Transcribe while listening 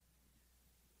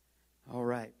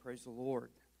right. Praise the Lord.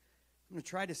 I'm going to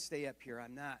try to stay up here.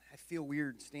 I feel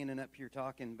weird standing up here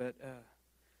talking, but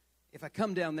if I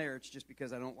come down there, it's just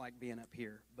because I don't like being up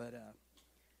here. But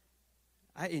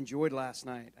I enjoyed last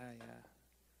night.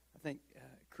 I think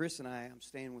Chris and I'm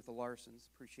staying with the Larsons.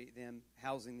 Appreciate them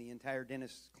housing the entire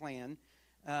Dennis clan.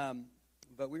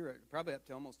 But we were probably up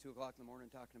to almost 2 o'clock in the morning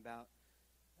talking about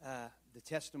the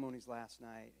testimonies last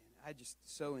night. And I just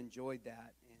so enjoyed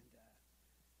that. And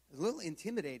it was a little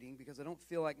intimidating because I don't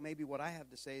feel like maybe what I have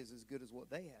to say is as good as what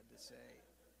they had to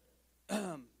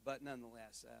say. But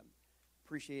nonetheless,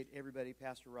 appreciate everybody,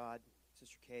 Pastor Rod,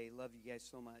 Sister Kay. Love you guys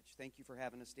so much. Thank you for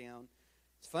having us down.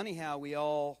 It's funny how we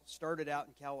all started out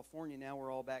in California. Now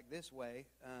we're all back this way.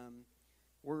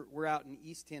 We're out in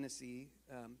East Tennessee,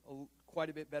 quite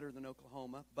a bit better than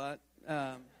Oklahoma, but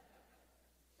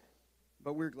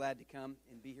we're glad to come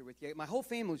and be here with you. My whole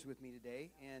family's with me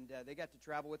today, and they got to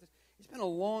travel with us. It's been a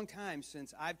long time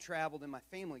since I've traveled and my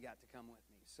family got to come with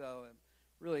me, so I'm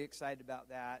really excited about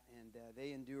that. And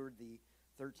they endured the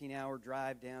 13-hour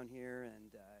drive down here,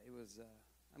 and it was.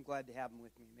 I'm glad to have them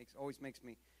with me. It always makes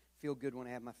me feel good when I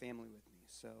have my family with me.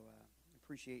 So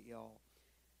appreciate y'all.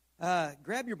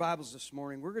 Grab your Bibles this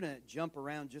morning. We're going to jump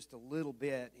around just a little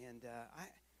bit, and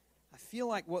I feel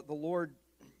like what the Lord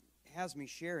has me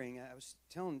sharing. I was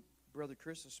telling Brother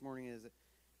Chris this morning is that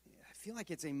I feel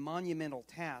like it's a monumental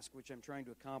task which I'm trying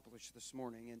to accomplish this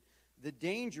morning, and the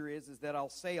danger is that I'll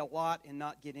say a lot and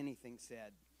not get anything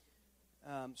said.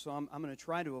 So I'm going to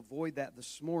try to avoid that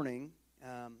this morning,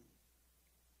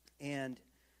 and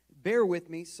bear with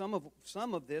me. Some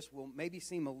of this will maybe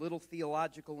seem a little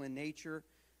theological in nature.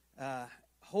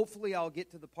 Hopefully I'll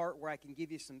get to the part where I can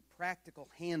give you some practical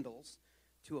handles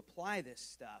to apply this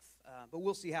stuff, but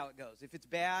we'll see how it goes. If it's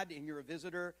bad and you're a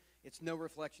visitor, it's no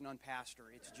reflection on Pastor.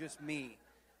 It's just me.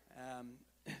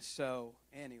 So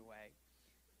anyway,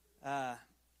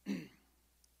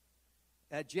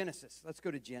 Genesis. Let's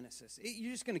go to Genesis.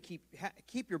 You're just going to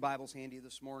keep your Bibles handy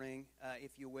this morning,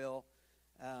 if you will.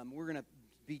 We're going to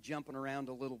be jumping around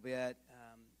a little bit,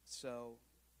 so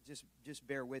just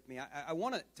bear with me. I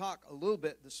want to talk a little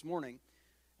bit this morning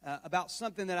about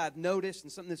something that I've noticed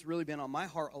and something that's really been on my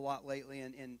heart a lot lately,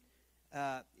 and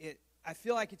I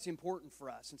feel like it's important for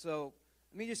us. And so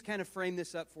let me just kind of frame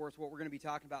this up for us. What we're going to be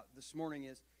talking about this morning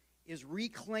is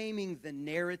reclaiming the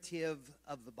narrative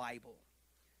of the Bible.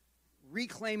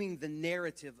 Reclaiming the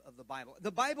narrative of the Bible.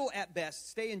 The Bible, at best,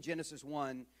 stay in Genesis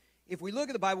 1. If we look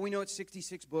at the Bible, we know it's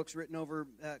 66 books written over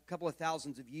a couple of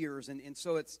thousands of years, and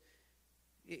so it's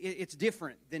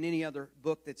different than any other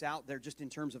book that's out there just in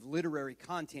terms of literary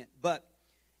content. But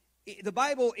the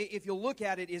Bible, if you'll look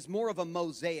at it, is more of a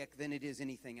mosaic than it is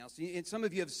anything else. And some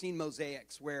of you have seen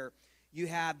mosaics where you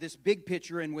have this big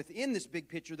picture, and within this big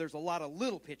picture, there's a lot of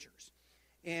little pictures.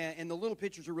 And the little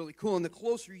pictures are really cool, and the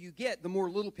closer you get, the more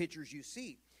little pictures you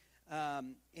see.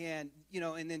 And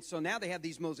then so now they have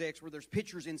these mosaics where there's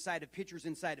pictures inside of pictures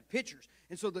inside of pictures.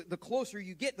 And so the closer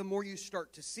you get, the more you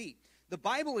start to see. The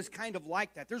Bible is kind of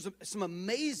like that. There's some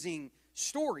amazing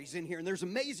stories in here, and there's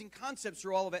amazing concepts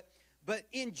through all of it. But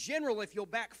in general, if you'll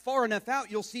back far enough out,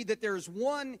 you'll see that there's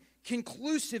one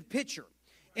conclusive picture.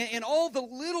 And all the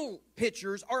little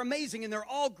pictures are amazing, and they're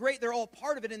all great. They're all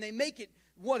part of it, and they make it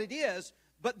what it is.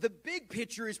 But the big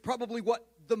picture is probably what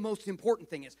the most important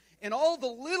thing is. And all the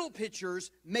little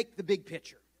pictures make the big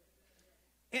picture.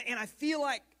 And I feel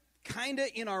like kind of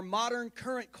in our modern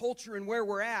current culture and where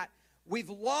we're at, we've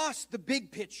lost the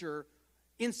big picture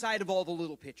inside of all the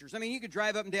little pictures. I mean, you could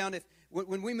drive up and down.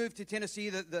 When we moved to Tennessee,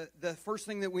 the first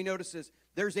thing that we noticed is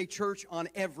there's a church on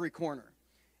every corner.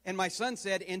 And my son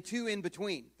said, and two in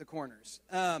between the corners.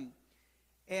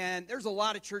 And there's a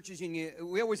lot of churches, and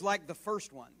we always like the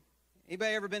first one.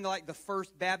 Anybody ever been to like the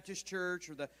First Baptist Church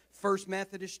or the First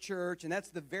Methodist Church? And that's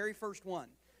the very first one.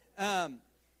 And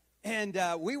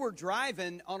we were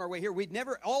driving on our way here.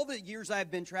 All the years I've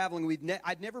been traveling,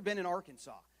 I'd never been in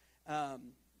Arkansas,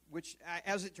 which,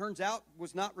 as it turns out,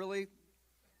 was not really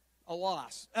a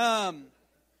loss.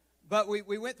 But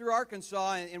we went through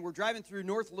Arkansas, and we're driving through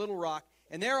North Little Rock,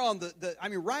 and there on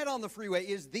right on the freeway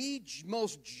is the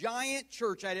most giant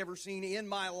church I'd ever seen in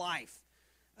my life.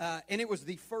 And it was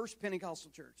the first Pentecostal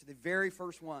church, the very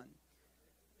first one.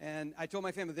 And I told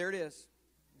my family, there it is,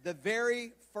 the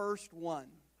very first one.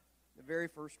 The very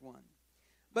first one.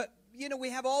 But, we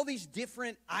have all these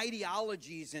different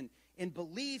ideologies and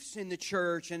beliefs in the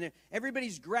church, and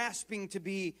everybody's grasping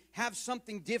to have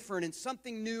something different and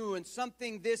something new and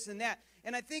something this and that.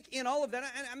 And I think in all of that,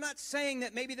 I'm not saying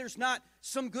that maybe there's not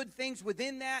some good things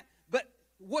within that, but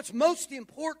what's most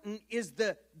important is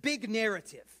the big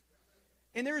narrative.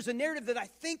 And there is a narrative that I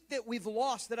think that we've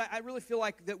lost that I really feel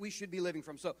like that we should be living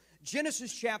from. So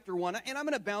Genesis chapter 1, and I'm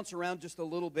going to bounce around just a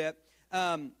little bit.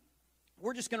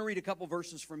 We're just going to read a couple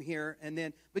verses from here,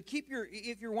 but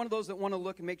if you're one of those that want to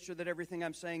look and make sure that everything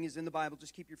I'm saying is in the Bible,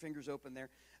 just keep your fingers open there.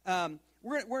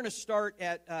 We're going to start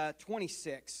at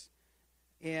 26,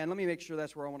 and let me make sure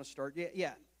that's where I want to start.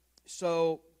 Yeah.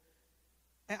 So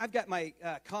I've got my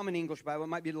Common English Bible. It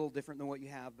might be a little different than what you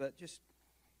have, but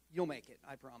you'll make it,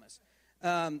 I promise.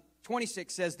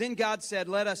 26 says, "Then God said,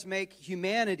 'Let us make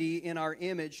humanity in our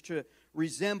image to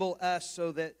resemble us,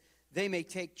 so that they may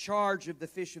take charge of the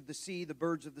fish of the sea, the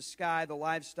birds of the sky, the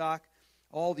livestock,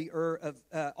 all the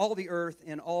earth,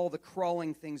 and all the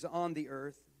crawling things on the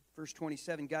earth.'" Verse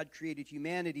 27, "God created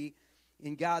humanity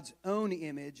in God's own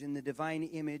image. In the divine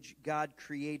image, God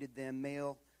created them,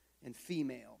 male and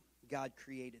female. God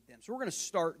created them." So we're going to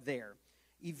start there.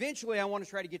 Eventually, I want to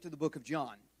try to get to the book of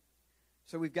John.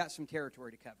 So we've got some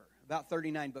territory to cover. About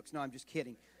 39 books. No, I'm just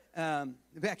kidding.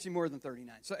 Actually more than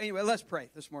 39. So anyway, let's pray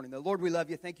this morning, though. Lord, we love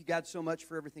you. Thank you, God, so much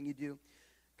for everything you do.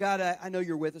 God, I know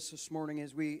you're with us this morning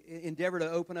as we endeavor to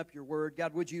open up your word.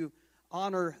 God, would you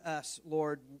honor us,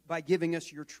 Lord, by giving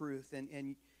us your truth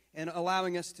and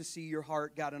allowing us to see your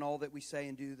heart, God, in all that we say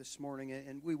and do this morning.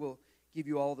 And we will give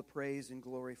you all the praise and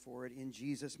glory for it in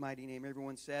Jesus' mighty name.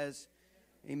 Everyone says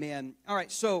amen. All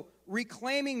right, so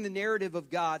reclaiming the narrative of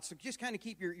God. So just kind of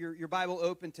keep your Bible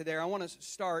open to there. I want to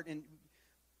start, and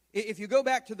if you go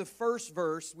back to the first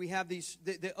verse, we have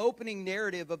the opening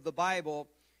narrative of the Bible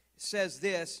says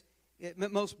this.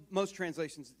 Most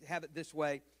translations have it this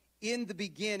way: "In the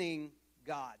beginning,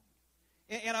 God."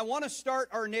 And I want to start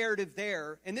our narrative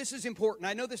there, and this is important.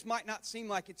 I know this might not seem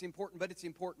like it's important, but it's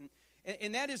important.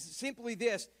 And that is simply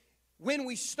this: when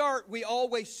we start, we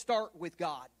always start with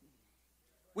God.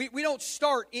 We don't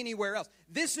start anywhere else.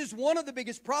 This is one of the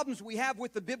biggest problems we have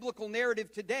with the biblical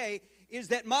narrative today, is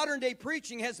that modern day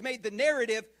preaching has made the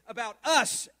narrative about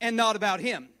us and not about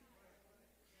Him.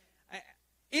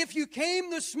 If you came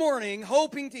this morning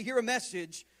hoping to hear a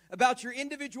message about your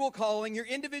individual calling, your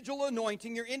individual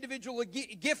anointing, your individual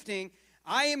gifting,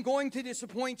 I am going to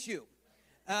disappoint you,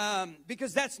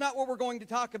 because that's not what we're going to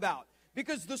talk about.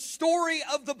 Because the story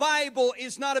of the Bible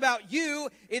is not about you,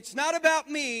 it's not about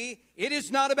me, it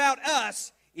is not about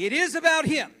us, it is about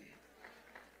Him.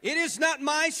 It is not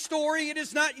my story, it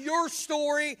is not your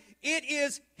story, it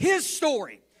is His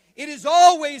story. It has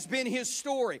always been His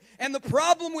story. And the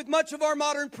problem with much of our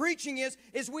modern preaching is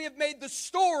we have made the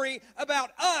story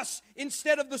about us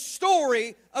instead of the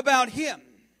story about Him.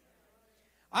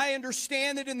 I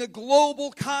understand that in the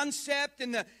global concept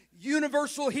and the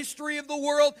universal history of the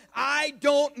world, I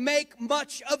don't make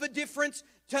much of a difference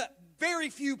to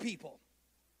very few people.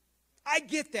 I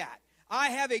get that. I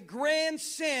have a grand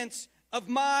sense of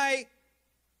my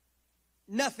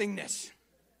nothingness.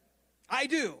 I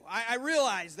do. I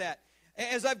realize that.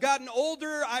 As I've gotten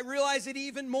older, I realize it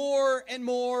even more and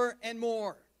more and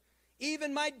more.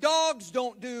 Even my dogs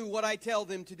don't do what I tell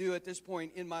them to do at this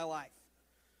point in my life.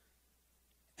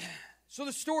 So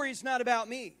the story is not about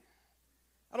me.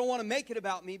 I don't want to make it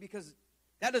about me, because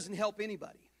that doesn't help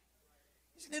anybody.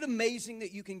 Isn't it amazing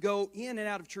that you can go in and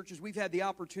out of churches? We've had the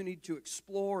opportunity to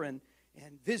explore and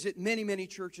visit many, many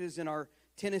churches in our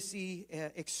Tennessee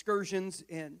excursions,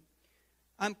 and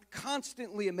I'm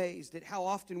constantly amazed at how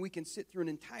often we can sit through an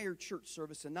entire church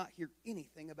service and not hear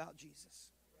anything about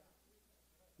Jesus.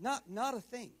 Not a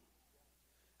thing.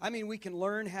 I mean, we can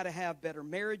learn how to have better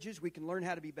marriages. We can learn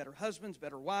how to be better husbands,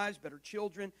 better wives, better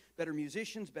children, better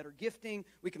musicians, better gifting.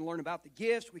 We can learn about the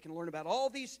gifts. We can learn about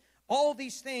all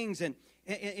these things and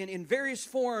in various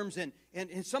forms, and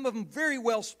some of them very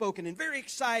well spoken and very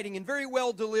exciting and very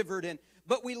well delivered.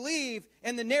 But we leave,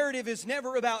 and the narrative is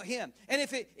never about Him. And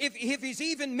if He's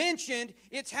even mentioned,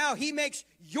 it's how He makes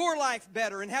your life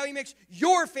better, and how He makes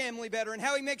your family better, and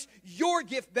how He makes your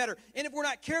gift better. And if we're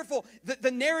not careful,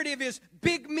 the narrative is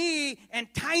big me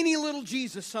and tiny little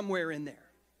Jesus somewhere in there.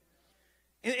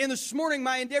 And this morning,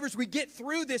 my endeavor as we get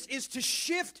through this is to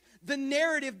shift the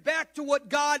narrative back to what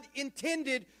God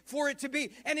intended for it to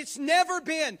be. And it's never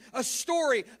been a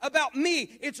story about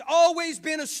me. It's always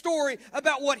been a story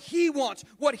about what He wants,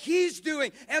 what He's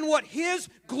doing, and what His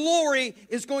glory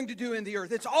is going to do in the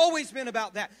earth. It's always been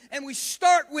about that. And we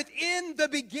start with in the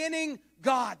beginning,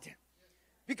 God.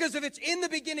 Because if it's in the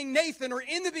beginning Nathan, or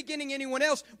in the beginning anyone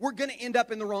else, we're going to end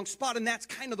up in the wrong spot. And that's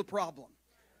kind of the problem.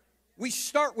 We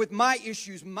start with my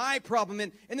issues, my problem,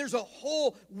 and there's a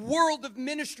whole world of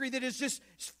ministry that is just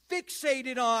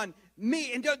fixated on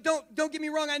me. And don't get me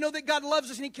wrong, I know that God loves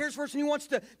us and He cares for us and He wants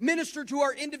to minister to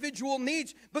our individual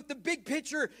needs, but the big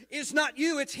picture is not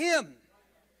you, it's Him.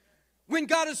 When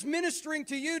God is ministering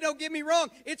to you, don't get me wrong,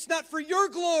 it's not for your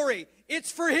glory, it's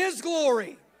for His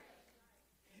glory.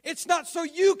 It's not so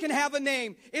you can have a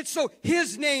name, it's so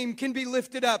His name can be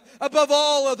lifted up above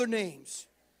all other names.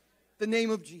 The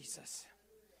name of Jesus.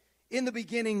 In the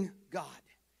beginning, God.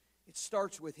 It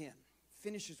starts with Him,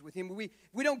 finishes with Him.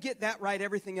 We don't get that right,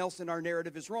 everything else in our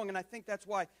narrative is wrong. And I think that's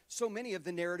why so many of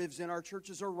the narratives in our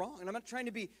churches are wrong. And I'm not trying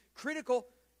to be critical,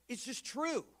 it's just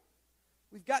true.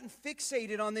 We've gotten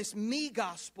fixated on this me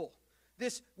gospel,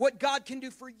 this what God can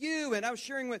do for you. And I was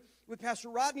sharing with Pastor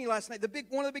Rodney last night,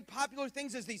 one of the big popular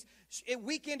things is these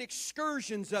weekend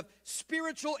excursions of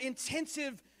spiritual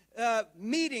intensive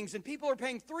meetings, and people are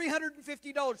paying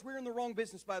 $350. We're in the wrong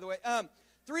business, by the way.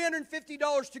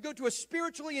 $350 to go to a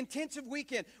spiritually intensive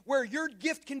weekend where your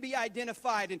gift can be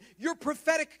identified and your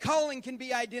prophetic calling can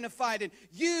be identified and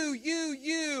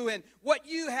you, and what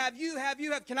you have.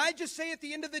 Can I just say at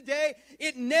the end of the day,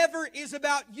 it never is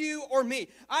about you or me.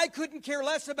 I couldn't care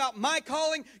less about my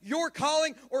calling, your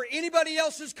calling, or anybody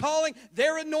else's calling,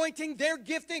 their anointing, their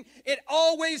gifting. It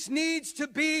always needs to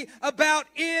be about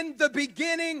in the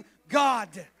beginning, God.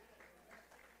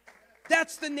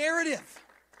 That's the narrative.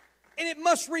 And it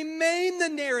must remain the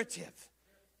narrative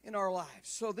in our lives.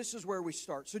 So this is where we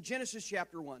start. So Genesis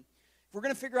chapter 1. If we're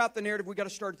going to figure out the narrative, we've got to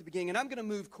start at the beginning. And I'm going to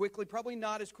move quickly, probably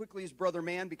not as quickly as Brother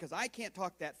Man, because I can't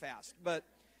talk that fast. But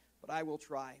I will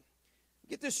try.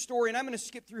 Get this story, and I'm going to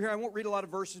skip through here. I won't read a lot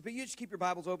of verses, but you just keep your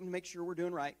Bibles open to make sure we're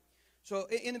doing right. So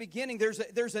in the beginning,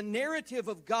 there's a narrative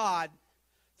of God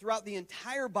throughout the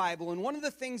entire Bible. And one of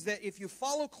the things that if you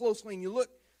follow closely and you look,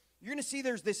 you're going to see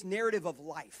there's this narrative of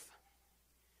life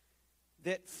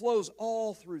that flows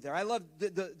all through there. I love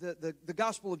the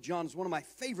Gospel of John is one of my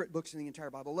favorite books in the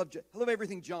entire Bible. I love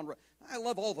everything John wrote. I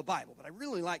love all the Bible, but I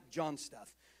really like John's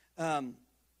stuff.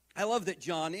 I love that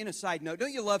John, in a side note,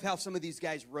 don't you love how some of these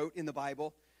guys wrote in the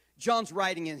Bible? John's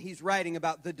writing, and he's writing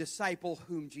about the disciple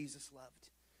whom Jesus loved.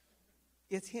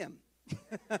 It's him.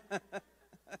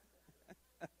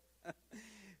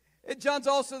 And John's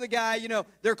also the guy,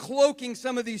 they're cloaking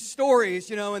some of these stories,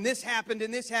 and this happened,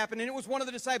 and it was one of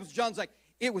the disciples. John's like,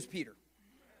 it was Peter.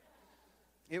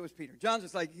 It was Peter. John's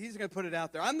just like, he's going to put it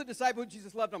out there. I'm the disciple who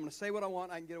Jesus loved. I'm going to say what I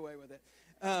want. I can get away with it.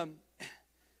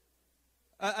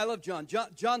 I love John.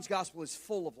 John's gospel is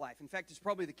full of life. In fact, it's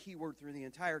probably the key word through the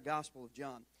entire gospel of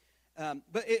John.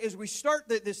 But as we start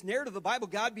this narrative of the Bible,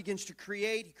 God begins to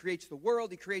create. He creates the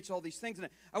world. He creates all these things. And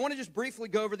I want to just briefly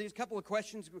go over these couple of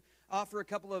questions, offer a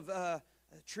couple of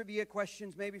trivia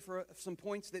questions, maybe for some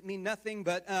points that mean nothing.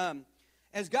 But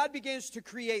as God begins to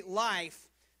create life,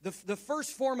 the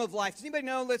first form of life, does anybody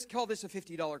know? Let's call this a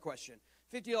 $50 question.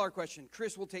 $50 question.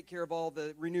 Chris will take care of all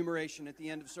the remuneration at the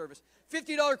end of service.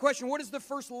 $50 question. What is the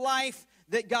first life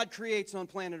that God creates on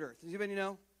planet Earth? Does anybody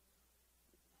know?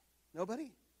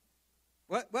 Nobody?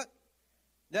 What?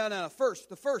 No. The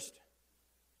first.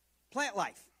 Plant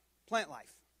life,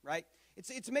 right?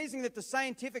 It's amazing that the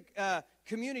scientific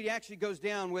community actually goes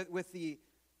down with the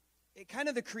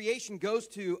creation goes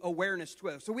to awareness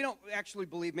 12. So we don't actually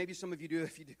believe, maybe some of you do,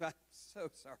 if you do, I'm so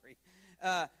sorry.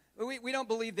 We don't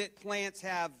believe that plants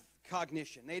have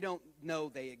cognition. They don't know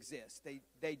they exist.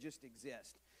 They just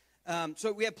exist.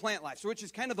 So we have plant life, which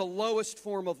is kind of the lowest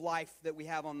form of life that we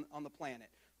have on the planet.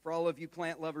 For all of you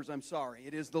plant lovers, I'm sorry.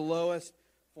 It is the lowest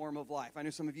form of life. I know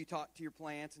some of you talk to your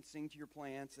plants and sing to your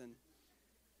plants, and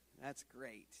that's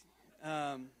great.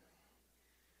 I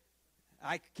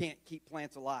can't keep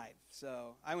plants alive.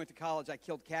 So I went to college. I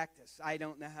killed cactus. I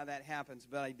don't know how that happens,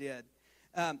 but I did.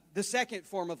 The second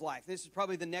form of life, this is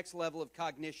probably the next level of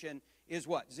cognition, is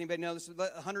what? Does anybody know? This is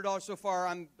 $100 so far.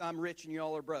 I'm rich and you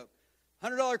all are broke.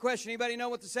 $100 question. Anybody know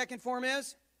what the second form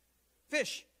is?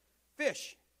 Fish.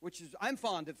 Which is, I'm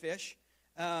fond of fish,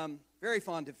 very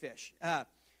fond of fish.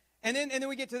 And then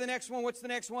we get to the next one. What's the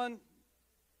next one?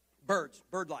 Birds,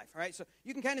 bird life, all right? So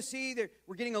you can kind of see that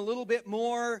we're getting a little bit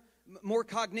more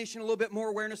cognition, a little bit more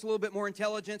awareness, a little bit more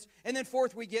intelligence. And then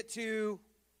fourth, we get to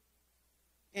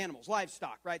animals,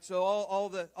 livestock, right? So all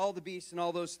the beasts and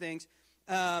all those things.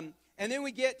 And then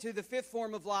we get to the fifth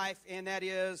form of life, and that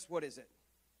is, what is it?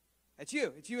 It's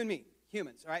you and me,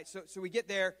 humans, all right? So we get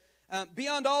there.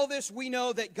 Beyond all this, we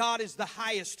know that God is the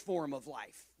highest form of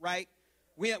life, right?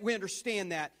 We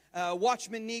understand that.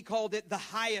 Watchman Nee called it the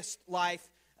highest life.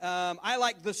 I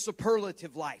like the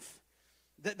superlative life.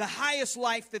 The highest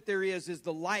life that there is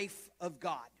the life of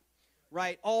God,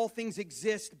 right? All things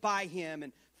exist by Him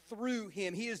and through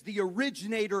Him. He is the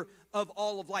originator of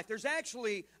all of life. There's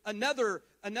actually another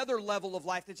level of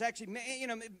life that's actually, we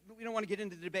don't want to get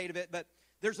into the debate of it, but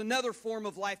there's another form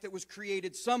of life that was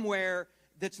created somewhere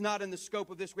that's not in the scope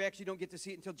of this. We actually don't get to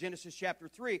see it until Genesis chapter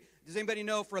 3. Does anybody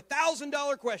know, for a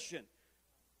 $1,000 question,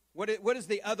 what is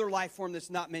the other life form that's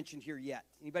not mentioned here yet?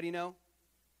 Anybody know?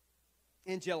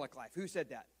 Angelic life. Who said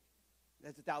that?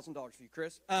 That's $1,000 for you,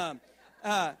 Chris.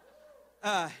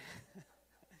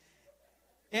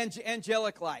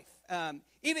 Angelic life.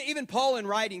 Even Paul in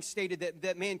writing stated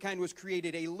that mankind was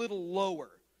created a little lower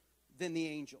than the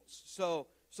angels. So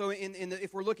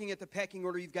if we're looking at the pecking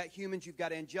order, you've got humans, you've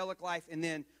got angelic life, and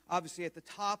then obviously at the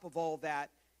top of all that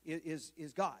is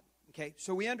God. Okay,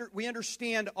 so we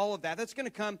understand all of that. That's going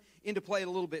to come into play in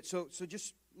a little bit. So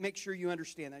just make sure you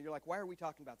understand that. You're like, why are we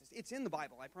talking about this? It's in the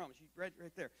Bible, I promise. You read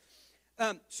right there.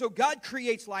 So God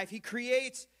creates life. He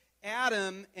creates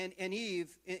Adam and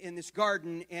Eve in this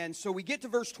garden. And so we get to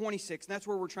verse 26, and that's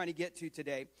where we're trying to get to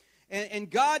today. And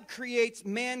God creates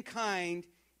mankind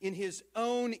in his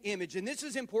own image. And this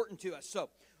is important to us. So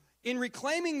in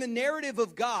reclaiming the narrative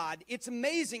of God, it's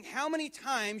amazing how many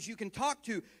times you can talk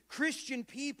to Christian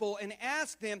people and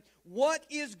ask them, what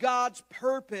is God's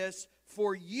purpose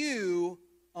for you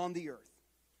on the earth?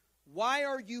 Why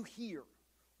are you here?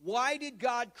 Why did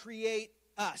God create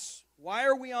us? Why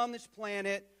are we on this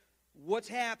planet? What's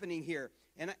happening here?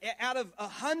 And out of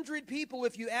 100 people,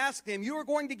 if you ask them, you are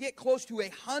going to get close to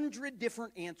 100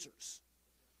 different answers,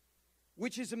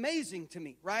 which is amazing to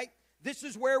me, right? This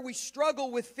is where we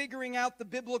struggle with figuring out the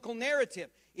biblical narrative.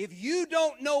 If you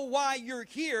don't know why you're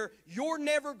here, you're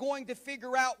never going to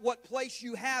figure out what place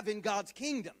you have in God's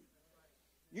kingdom.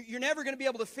 You're never going to be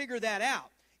able to figure that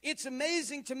out. It's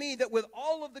amazing to me that with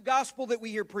all of the gospel that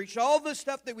we hear preached, all the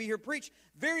stuff that we hear preached,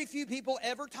 very few people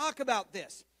ever talk about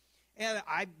this. And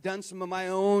I've done some of my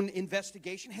own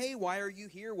investigation. Hey, why are you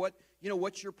here?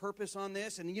 What's your purpose on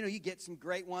this? And, you get some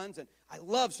great ones. And I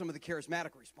love some of the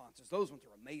charismatic responses. Those ones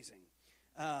are amazing.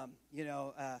 I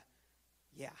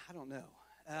don't know.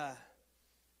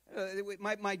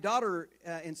 My daughter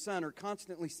and son are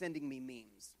constantly sending me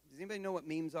memes. Does anybody know what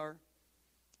memes are?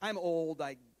 I'm old.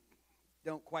 I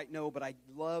don't quite know, but I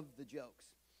love the jokes.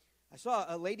 I saw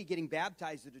a lady getting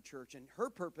baptized at a church, and her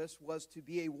purpose was to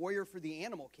be a warrior for the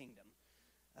animal kingdom.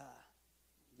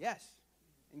 Yes,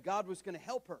 and God was going to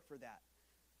help her for that.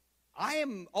 I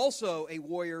am also a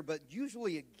warrior, but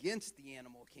usually against the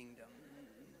animal kingdom.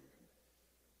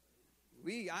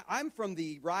 I'm from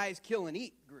the Rise, Kill, and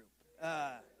Eat group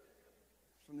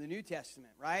from the New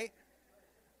Testament, right?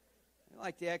 I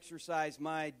like to exercise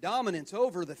my dominance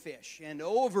over the fish and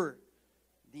over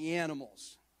the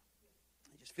animals.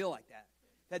 I just feel like that.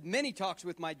 I've had many talks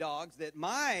with my dogs that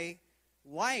my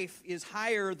life is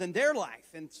higher than their life,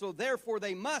 and so therefore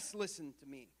they must listen to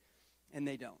me, and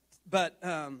they don't. But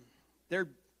they're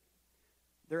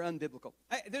unbiblical.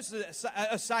 This is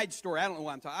a side story. I don't know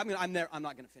why I'm talking. I'm not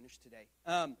going to finish today.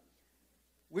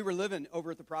 We were living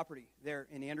over at the property there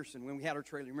in Anderson when we had our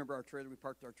trailer. You remember our trailer? We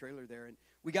parked our trailer there, and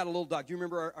we got a little dog. Do you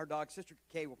remember our dog? Sister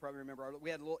Kay will probably remember. We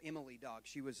had a little Emily dog.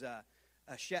 She was a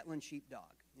Shetland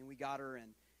sheepdog, and we got her,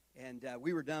 and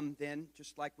we were dumb then,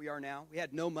 just like we are now. We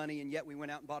had no money, and yet we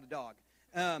went out and bought a dog.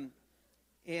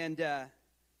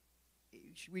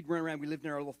 We'd run around. We lived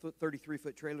in our little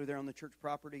 33-foot trailer there on the church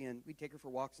property, and we'd take her for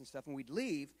walks and stuff, and we'd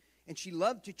leave, and she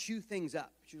loved to chew things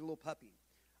up. She was a little puppy.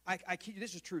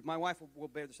 This is truth. My wife will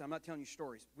bear this. I'm not telling you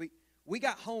stories. We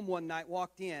got home one night,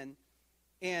 walked in,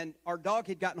 and our dog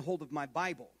had gotten hold of my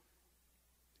Bible,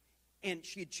 and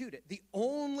she had chewed it. The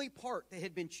only part that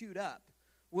had been chewed up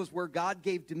was where God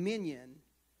gave dominion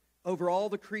over all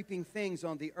the creeping things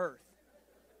on the earth.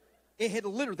 It had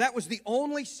literally, that was the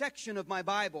only section of my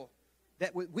Bible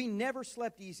that we never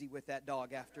slept easy with that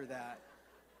dog after that.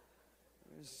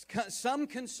 There was some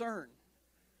concern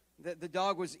that the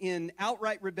dog was in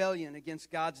outright rebellion against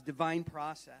God's divine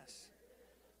process.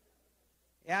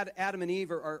 Adam and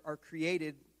Eve are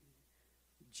created.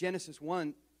 Genesis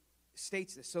 1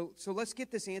 states this. So let's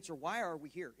get this answer. Why are we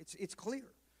here? It's clear.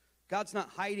 God's not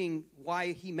hiding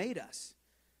why he made us.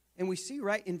 And we see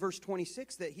right in verse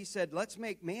 26 that he said, let's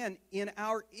make man in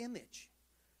our image.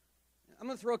 I'm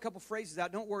going to throw a couple phrases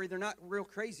out. Don't worry, they're not real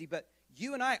crazy. But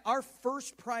you and I, our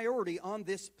first priority on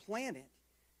this planet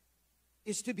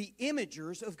is to be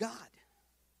imagers of God.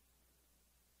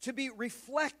 To be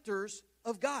reflectors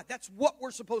of God. That's what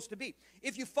we're supposed to be.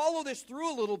 If you follow this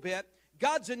through a little bit,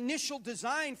 God's initial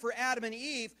design for Adam and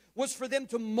Eve was for them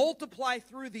to multiply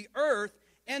through the earth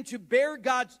and to bear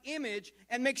God's image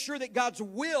and make sure that God's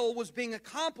will was being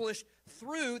accomplished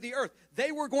through the earth.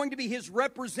 They were going to be his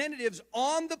representatives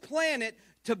on the planet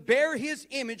to bear his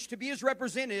image, to be his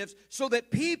representatives, so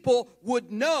that people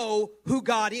would know who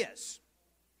God is.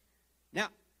 Now,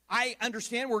 I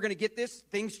understand we're going to get this.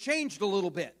 Things changed a little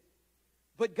bit.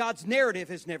 But God's narrative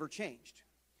has never changed.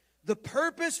 the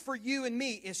purpose for you and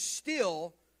me is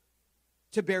still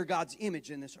to bear God's image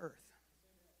in this earth.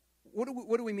 What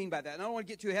do we mean by that? And I don't want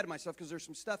to get too ahead of myself because there's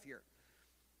some stuff here.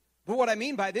 But what I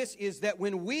mean by this is that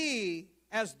when we,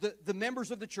 as the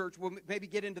members of the church, we'll maybe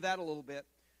get into that a little bit.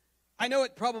 I know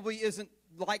it probably isn't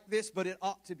like this, but it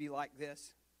ought to be like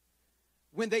this.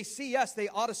 When they see us, they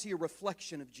ought to see a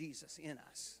reflection of Jesus in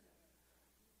us.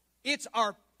 It's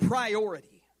our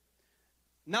priority.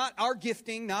 Not our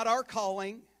gifting, not our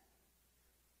calling,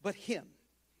 but Him,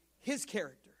 His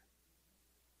character,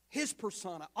 His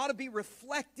persona ought to be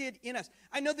reflected in us.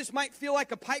 I know this might feel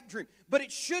like a pipe dream, but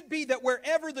it should be that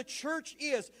wherever the church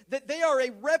is, that they are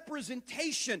a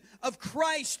representation of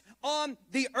Christ on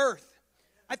the earth.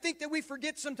 I think that we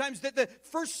forget sometimes that the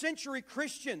first century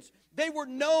Christians, they were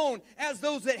known as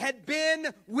those that had been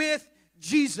with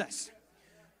Jesus.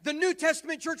 The New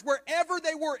Testament church, wherever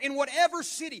they were, in whatever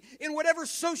city, in whatever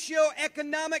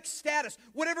socioeconomic status,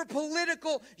 whatever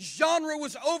political genre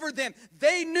was over them,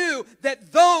 they knew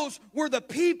that those were the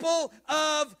people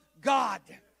of God.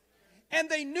 And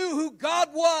they knew who God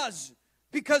was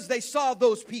because they saw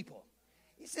those people.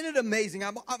 Isn't it amazing?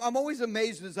 I'm always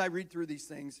amazed as I read through these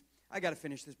things. I got to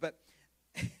finish this, but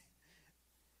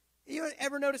you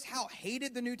ever notice how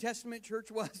hated the New Testament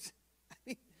church was? I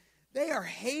mean, they are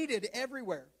hated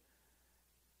everywhere.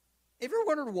 Have you ever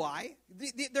wondered why?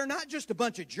 They're not just a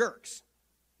bunch of jerks,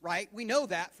 right? We know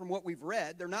that from what we've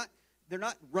read. They're not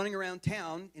running around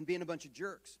town and being a bunch of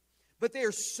jerks. But they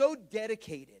are so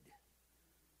dedicated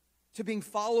to being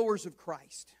followers of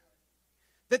Christ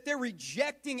that they're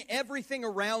rejecting everything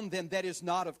around them that is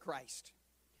not of Christ.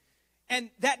 And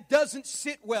that doesn't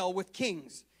sit well with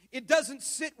kings. It doesn't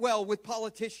sit well with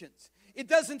politicians. It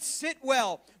doesn't sit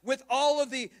well with all of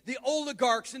the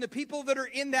oligarchs and the people that are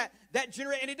in that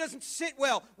generation. And it doesn't sit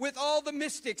well with all the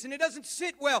mystics. And it doesn't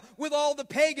sit well with all the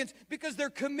pagans because they're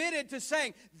committed to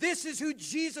saying, this is who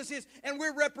Jesus is and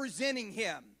we're representing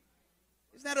Him.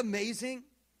 Isn't that amazing?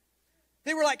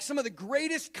 They were like some of the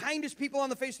greatest, kindest people on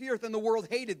the face of the earth, and the world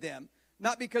hated them.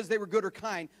 Not because they were good or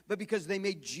kind, but because they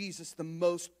made Jesus the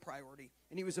most priority.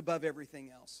 And He was above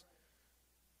everything else.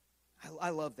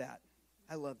 I love that.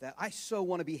 I love that. I so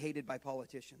want to be hated by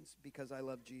politicians because I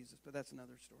love Jesus, but that's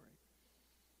another story.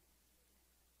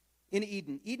 In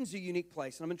Eden, Eden's a unique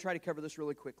place, and I'm going to try to cover this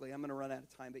really quickly. I'm going to run out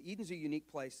of time, but Eden's a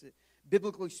unique place.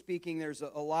 Biblically speaking, there's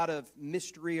a lot of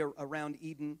mystery around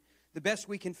Eden. The best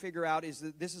we can figure out is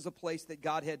that this is a place that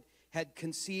God had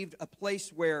conceived, a place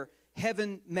where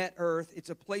heaven met earth. It's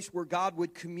a place where God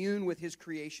would commune with His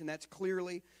creation. That's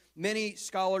clearly. Many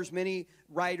scholars, many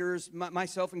writers,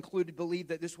 myself included, believe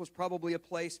that this was probably a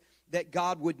place that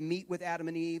God would meet with Adam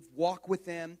and Eve, walk with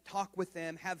them, talk with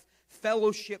them, have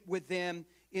fellowship with them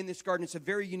in this garden. It's a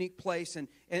very unique place.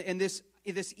 And this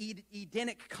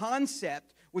Edenic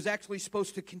concept was actually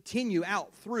supposed to continue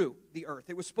out through the earth.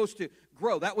 It was supposed to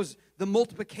grow. That was the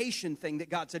multiplication thing that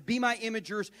God said. Be my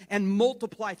imagers and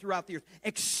multiply throughout the earth.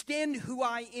 Extend who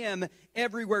I am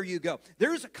everywhere you go.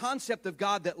 There is a concept of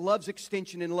God that loves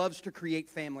extension and loves to create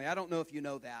family. I don't know if you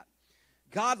know that.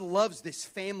 God loves this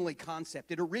family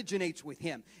concept. It originates with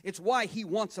Him. It's why He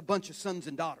wants a bunch of sons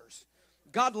and daughters.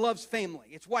 God loves family.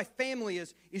 It's why family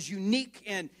is unique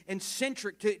and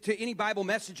centric to any Bible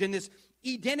message. And this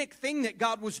Edenic thing that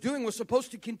God was doing was supposed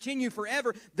to continue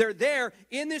forever. They're there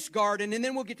in this garden, and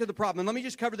then we'll get to the problem. Let me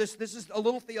just cover this. This is a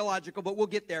little theological, but we'll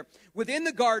get there. Within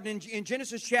the garden in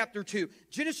Genesis chapter 2,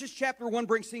 Genesis chapter 1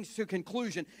 brings things to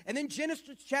conclusion. And then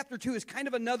Genesis chapter 2 is kind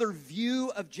of another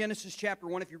view of Genesis chapter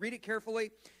 1. If you read it carefully,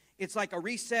 it's like a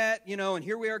reset, and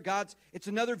here we are, it's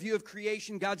another view of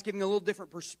creation. God's giving a little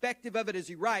different perspective of it as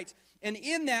He writes. And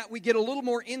in that, we get a little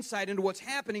more insight into what's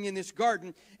happening in this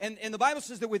garden. And the Bible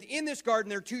says that within this garden,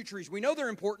 there are two trees. We know they're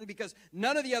important because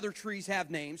none of the other trees have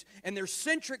names. And they're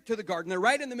centric to the garden. They're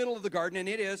right in the middle of the garden. And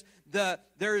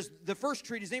there's the first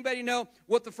tree. Does anybody know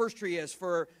what the first tree is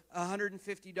for a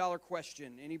 $150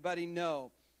 question? Anybody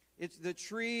know? It's the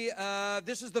tree of,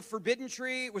 this is the forbidden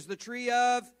tree. It was the tree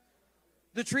of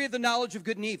the knowledge of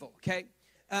good and evil, okay?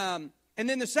 And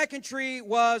then the second tree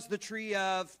was the tree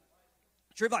of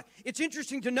life. It's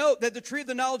interesting to note that the tree of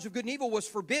the knowledge of good and evil was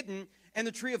forbidden and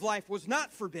the tree of life was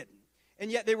not forbidden.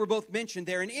 And yet they were both mentioned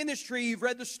there. And in this tree, you've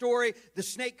read the story. The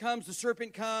snake comes, the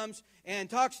serpent comes, and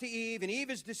talks to Eve, and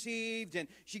Eve is deceived, and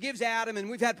she gives Adam,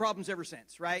 and we've had problems ever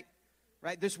since, right?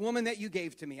 Right? This woman that you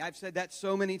gave to me. I've said that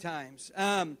so many times.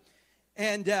 And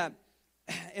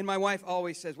my wife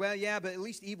always says, well, yeah, but at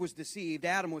least Eve was deceived.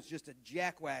 Adam was just a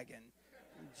jackwagon.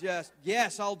 Just,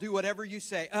 yes, I'll do whatever you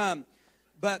say.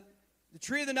 But The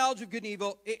tree of the knowledge of good and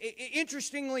evil,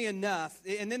 interestingly enough,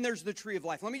 and then there's the tree of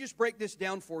life. Let me just break this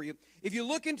down for you. If you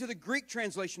look into the Greek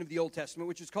translation of the Old Testament,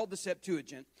 which is called the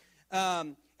Septuagint,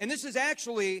 and this is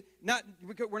actually not,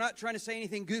 we're not trying to say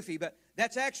anything goofy, but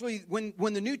that's actually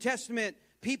when the New Testament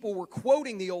people were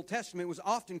quoting the Old Testament, it was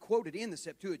often quoted in the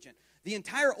Septuagint. The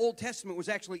entire Old Testament was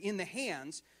actually in the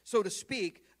hands, so to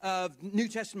speak, of New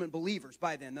Testament believers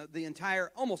by then.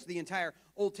 Almost the entire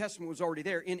Old Testament was already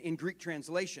there in Greek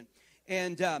translation.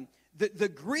 And the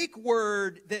Greek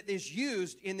word that is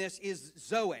used in this is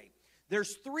zoe.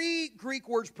 There's 3 Greek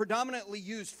words predominantly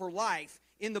used for life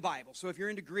in the Bible. So if you're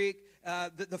into Greek,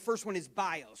 the first one is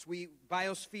bios.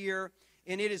 Biosphere,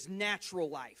 and it is natural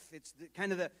life. It's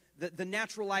kind of the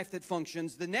natural life that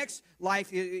functions. The next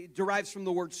life it derives from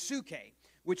the word suke,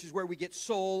 which is where we get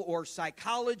soul or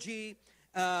psychology,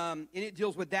 and it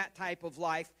deals with that type of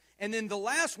life. And then the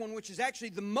last one, which is actually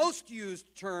the most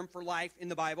used term for life in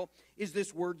the Bible, is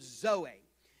this word zoe.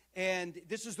 And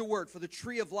this is the word for the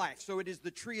tree of life. So it is the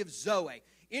tree of zoe.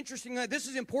 Interestingly, this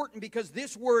is important because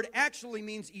this word actually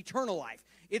means eternal life.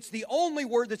 It's the only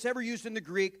word that's ever used in the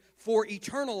Greek for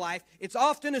eternal life. It's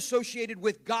often associated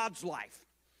with God's life.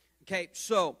 Okay,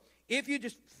 so if you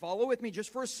just follow with me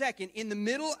just for a second, in the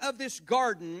middle of this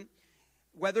garden,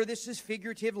 whether this is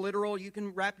figurative, literal, you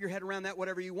can wrap your head around that,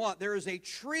 whatever you want. There is a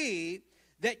tree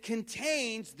that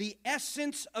contains the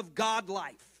essence of God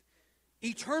life.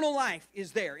 Eternal life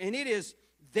is there, and it is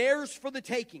theirs for the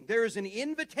taking. There is an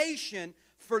invitation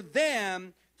for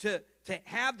them to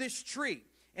have this tree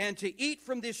and to eat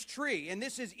from this tree, and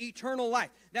this is eternal life.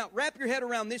 Now, wrap your head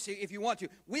around this if you want to.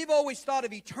 We've always thought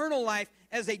of eternal life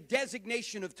as a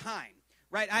designation of time.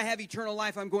 Right, I have eternal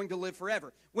life, I'm going to live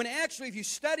forever. When actually, if you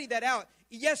study that out,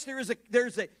 yes, there's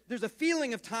a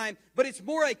feeling of time, but it's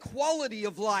more a quality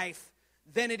of life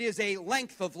than it is a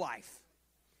length of life.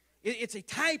 It's a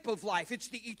type of life. It's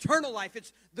the eternal life.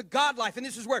 It's the God life. And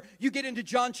this is where you get into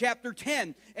John chapter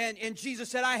 10. And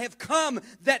Jesus said, I have come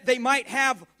that they might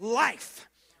have life.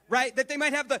 Right? That they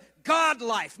might have the God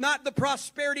life, not the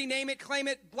prosperity, name it, claim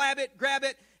it, blab it, grab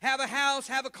it, have a house,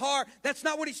 have a car. That's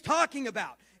not what he's talking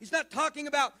about. He's not talking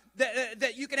about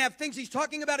that you can have things. He's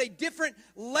talking about a different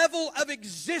level of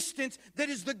existence that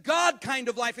is the God kind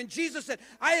of life. And Jesus said,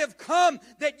 I have come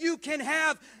that you can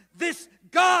have this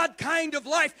God kind of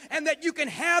life and that you can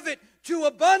have it to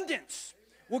abundance.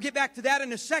 We'll get back to that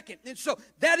in a second. And so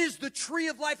that is the tree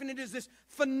of life, and it is this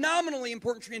phenomenally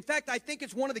important tree. In fact, I think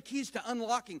it's one of the keys to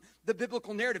unlocking the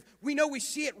biblical narrative. We know we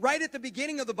see it right at the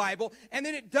beginning of the Bible, and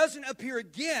then it doesn't appear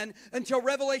again until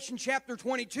Revelation chapter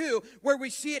 22, where we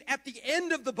see it at the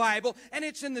end of the Bible, and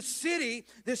it's in the city,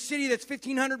 this city that's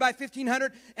 1,500 by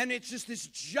 1,500, and it's just this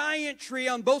giant tree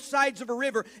on both sides of a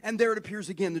river, and there it appears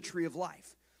again, the tree of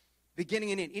life.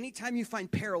 Beginning and end. Anytime you find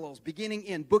parallels, beginning,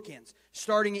 end, bookends,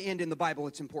 starting and end in the Bible,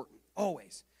 it's important.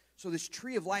 Always. So this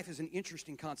tree of life is an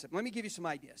interesting concept. Let me give you some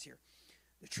ideas here.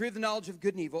 The tree of the knowledge of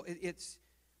good and evil,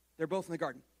 they're both in the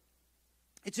garden.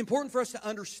 It's important for us to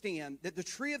understand that the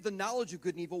tree of the knowledge of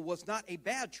good and evil was not a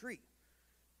bad tree.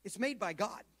 It's made by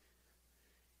God.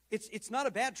 It's not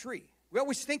a bad tree. We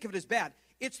always think of it as bad.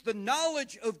 It's the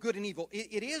knowledge of good and evil.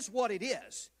 It is what it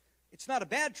is. It's not a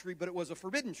bad tree, but it was a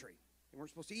forbidden tree. And we're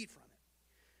supposed to eat from it.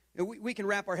 And we can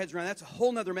wrap our heads around. That's a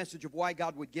whole other message of why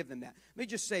God would give them that. Let me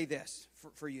just say this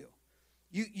for you.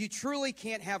 You truly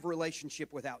can't have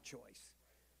relationship without choice.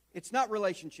 It's not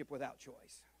relationship without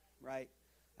choice, right?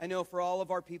 I know for all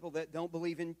of our people that don't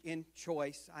believe in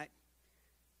choice,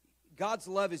 God's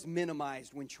love is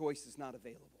minimized when choice is not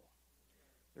available.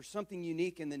 There's something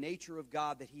unique in the nature of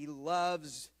God that He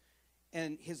loves,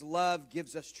 and His love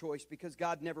gives us choice because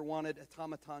God never wanted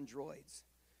automaton droids.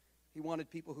 He wanted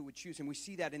people who would choose Him. We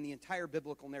see that in the entire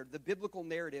biblical narrative. The biblical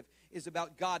narrative is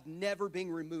about God never being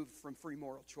removed from free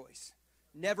moral choice.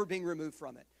 Never being removed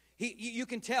from it. You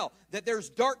can tell that there's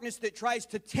darkness that tries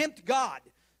to tempt God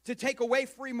to take away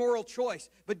free moral choice.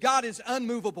 But God is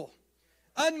unmovable.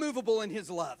 Unmovable in His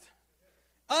love.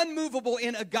 Unmovable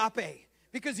in agape.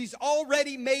 Because He's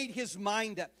already made His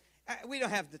mind up. We don't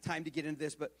have the time to get into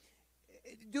this, but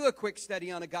do a quick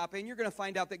study on agape, and you're going to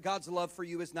find out that God's love for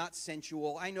you is not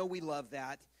sensual. I know we love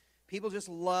that. People just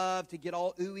love to get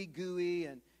all ooey-gooey,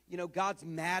 and, God's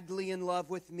madly in love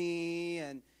with me,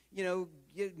 and,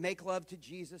 make love to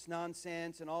Jesus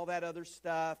nonsense and all that other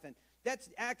stuff. And that's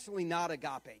actually not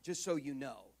agape, just so you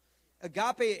know.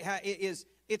 Agape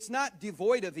it's not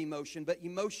devoid of emotion, but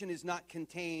emotion is not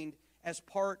contained as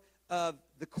part of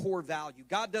the core value.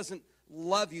 God doesn't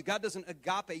love you. God doesn't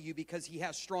agape you because He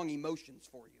has strong emotions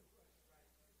for you.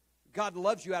 God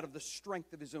loves you out of the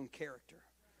strength of His own character.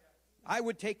 I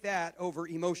would take that over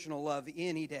emotional love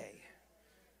any day.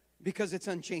 because it's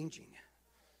unchanging.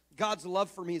 God's love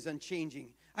for me is unchanging.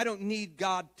 I don't need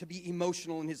God to be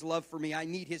emotional in His love for me. I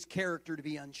need His character to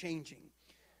be unchanging.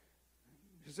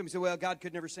 Somebody say, well, God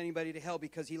could never send anybody to hell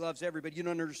because He loves everybody. You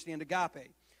don't understand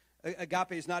agape.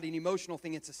 Agape is not an emotional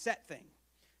thing. It's a set thing.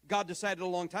 God decided a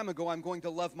long time ago, I'm going to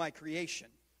love my creation.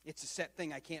 It's a set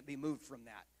thing. I can't be moved from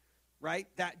that. Right?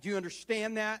 Do you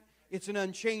understand that? It's an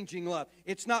unchanging love.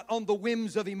 It's not on the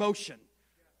whims of emotion.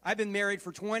 I've been married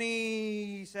for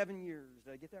 27 years.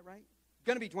 Did I get that right?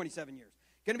 Going to be 27 years.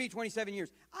 Going to be 27 years.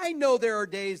 I know there are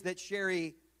days that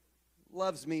Sherry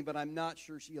loves me, but I'm not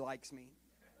sure she likes me.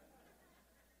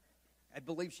 I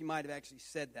believe she might have actually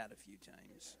said that a few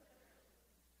times.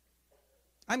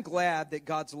 I'm glad that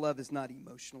God's love is not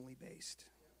emotionally based.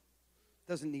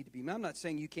 Doesn't need to be. I'm not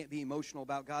saying you can't be emotional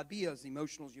about God. Be as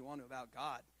emotional as you want to about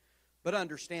God. But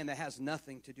understand that has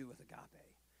nothing to do with agape.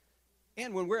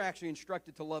 And when we're actually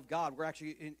instructed to love God, we're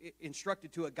actually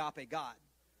instructed to agape God.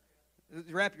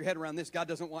 Wrap your head around this. God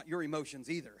doesn't want your emotions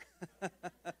either.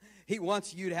 He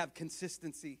wants you to have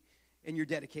consistency in your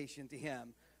dedication to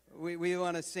Him. We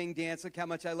want to sing, dance, look how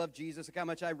much I love Jesus, look how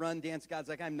much I run, dance. God's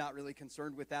like, I'm not really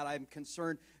concerned with that. I'm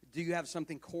concerned, do you have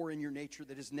something core in your nature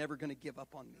that is never going to give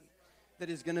up on me, that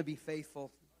is going to be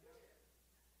faithful?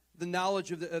 The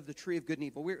knowledge of the tree of good and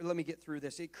evil. Let me get through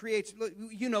this. It creates,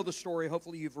 you know the story,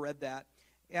 hopefully you've read that.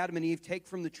 Adam and Eve take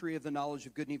from the tree of the knowledge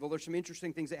of good and evil. There's some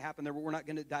interesting things that happen there, but we're not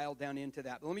going to dial down into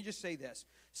that. But let me just say this.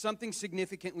 Something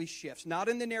significantly shifts, not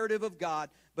in the narrative of God,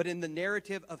 but in the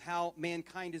narrative of how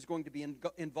mankind is going to be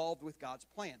involved with God's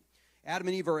plan. Adam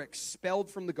and Eve are expelled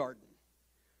from the garden.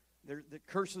 The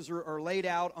curses are laid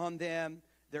out on them.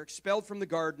 They're expelled from the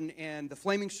garden, and the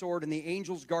flaming sword and the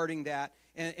angels guarding that.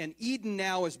 And Eden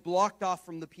now is blocked off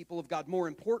from the people of God. More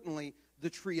importantly, the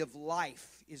tree of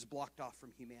life is blocked off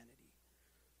from humanity.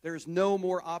 There's no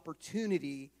more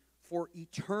opportunity for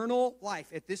eternal life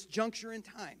at this juncture in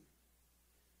time.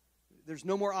 There's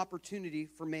no more opportunity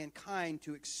for mankind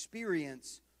to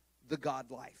experience the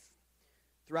God life.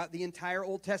 Throughout the entire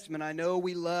Old Testament, I know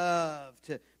we love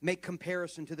to make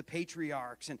comparison to the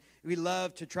patriarchs, and we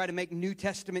love to try to make New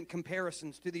Testament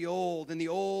comparisons to the Old and the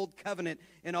Old Covenant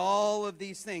and all of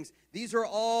these things. These are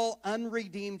all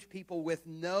unredeemed people with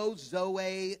no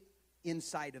Zoe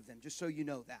inside of them, just so you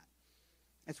know that.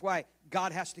 That's why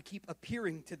God has to keep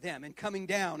appearing to them and coming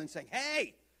down and saying,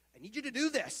 hey, I need you to do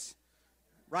this,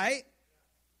 right?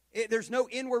 There's no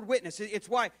inward witness. It's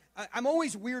why I'm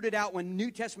always weirded out when New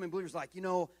Testament believers are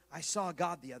like, I saw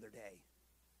God the other day.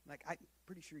 Like, I'm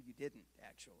pretty sure you didn't,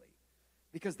 actually,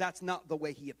 because that's not the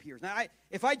way He appears. Now,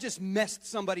 if I just messed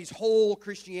somebody's whole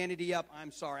Christianity up,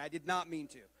 I'm sorry. I did not mean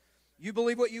to. You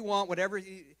believe what you want, whatever,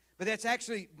 but that's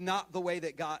actually not the way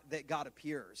that God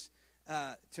appears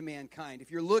to mankind.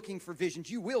 If you're looking for visions,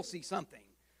 you will see something.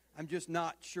 I'm just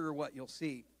not sure what you'll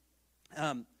see.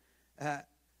 I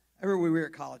remember when we were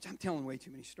at college. I'm telling way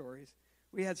too many stories.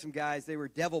 We had some guys, they were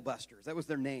Devil Busters. That was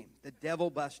their name, the Devil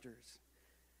Busters.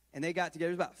 And they got together,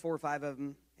 there's about 4 or 5 of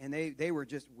them, and they were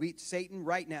just, Satan,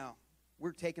 right now,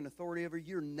 we're taking authority over you.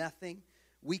 You're nothing.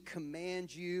 We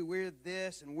command you, we're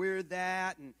this and we're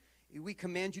that, and we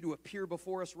command you to appear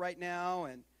before us right now.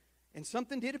 And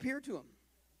something did appear to them.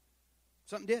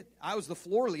 Something did. I was the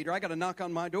floor leader. I got a knock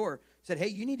on my door. Said, hey,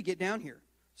 you need to get down here.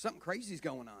 Something crazy's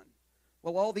going on.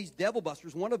 Well, all these devil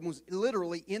busters, one of them was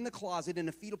literally in the closet in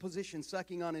a fetal position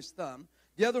sucking on his thumb.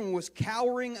 The other one was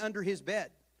cowering under his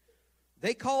bed.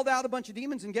 They called out a bunch of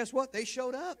demons, and guess what? They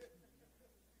showed up.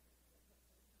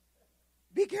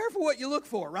 Be careful what you look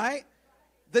for, right?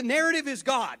 The narrative is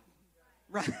God,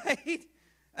 right?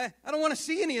 I don't want to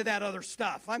see any of that other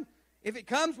stuff. If it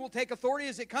comes, we'll take authority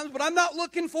as it comes, but I'm not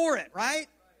looking for it, right?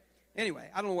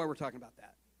 Anyway, I don't know why we're talking about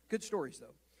that. Good stories,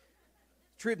 though.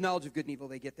 Tree of knowledge of good and evil,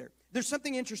 they get there. There's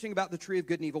something interesting about the tree of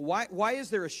good and evil. Why is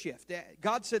there a shift?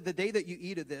 God said, the day that you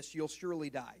eat of this, you'll surely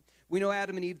die. We know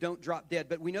Adam and Eve don't drop dead,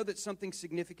 but we know that something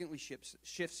significantly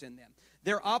shifts in them.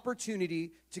 Their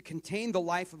opportunity to contain the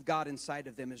life of God inside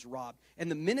of them is robbed. And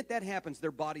the minute that happens,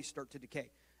 their bodies start to decay.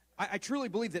 I truly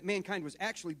believe that mankind was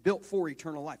actually built for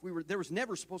eternal life. There was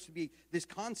never supposed to be this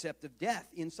concept of death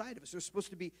inside of us. There was supposed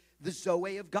to be the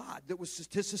Zoe of God that was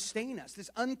to sustain us,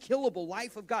 this unkillable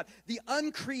life of God, the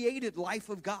uncreated life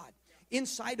of God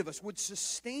inside of us would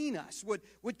sustain us,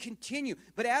 would continue.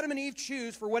 But Adam and Eve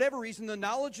choose, for whatever reason, the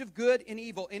knowledge of good and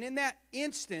evil. And in that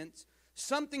instance,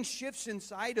 something shifts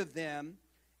inside of them,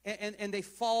 and they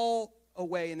fall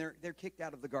away, and they're kicked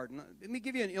out of the garden. Let me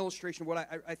give you an illustration of what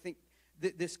I think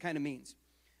this kind of means.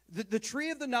 The tree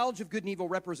of the knowledge of good and evil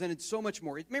represented so much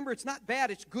more. Remember, it's not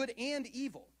bad, it's good and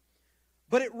evil.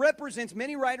 But it represents,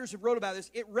 many writers have wrote about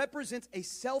this, it represents a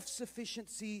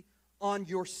self-sufficiency on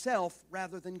yourself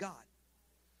rather than God.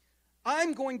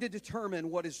 I'm going to determine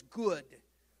what is good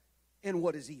and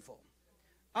what is evil.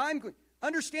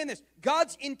 Understand this.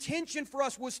 God's intention for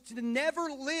us was to never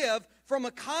live from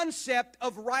a concept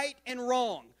of right and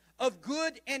wrong, of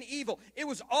good and evil. It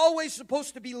was always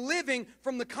supposed to be living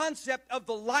from the concept of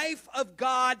the life of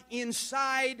God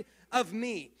inside of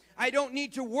me. I don't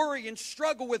need to worry and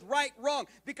struggle with right, wrong,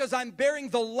 because I'm bearing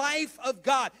the life of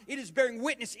God. It is bearing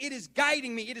witness. It is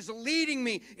guiding me. It is leading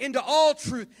me into all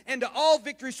truth and to all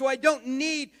victory. So I don't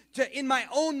need to, in my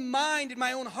own mind, in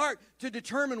my own heart, to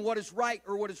determine what is right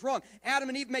or what is wrong. Adam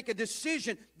and Eve make a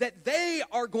decision that they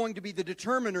are going to be the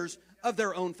determiners of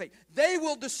their own fate. They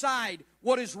will decide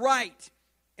what is right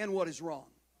and what is wrong.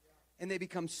 And they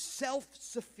become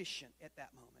self-sufficient at that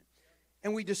moment.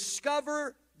 And we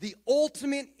discover the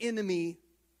ultimate enemy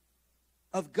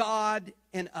of God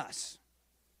and us.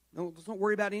 No, don't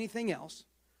worry about anything else.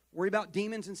 Worry about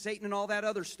demons and Satan and all that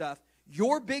other stuff.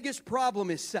 Your biggest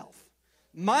problem is self.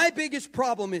 My biggest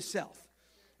problem is self.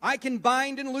 I can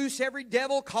bind and loose every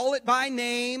devil, call it by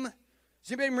name.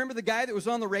 Does anybody remember the guy that was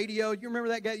on the radio? You remember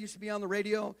that guy that used to be on the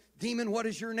radio? Demon, what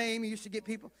is your name? He used to get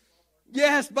people.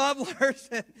 Yes, Bob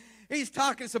Larson. He's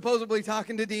supposedly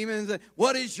talking to demons, and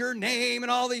what is your name,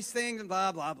 and all these things, and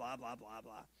blah, blah, blah, blah, blah,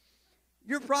 blah.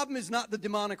 Your problem is not the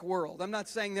demonic world. I'm not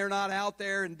saying they're not out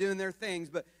there and doing their things,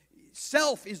 but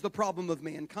self is the problem of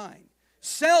mankind.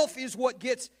 Self is what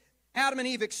gets Adam and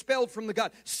Eve expelled from the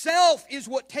God. Self is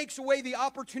what takes away the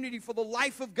opportunity for the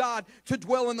life of God to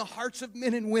dwell in the hearts of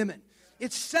men and women.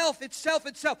 It's self, it's self,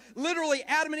 it's self. Literally,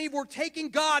 Adam and Eve were taking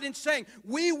God and saying,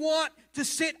 we want to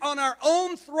sit on our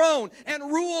own throne and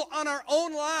rule on our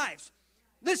own lives.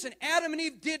 Listen, Adam and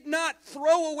Eve did not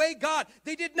throw away God.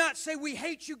 They did not say, we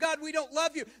hate you, God, we don't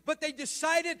love you. But they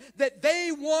decided that they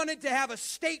wanted to have a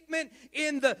statement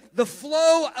in the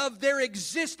flow of their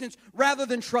existence rather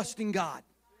than trusting God.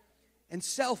 And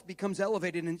self becomes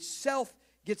elevated, and self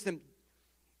gets them.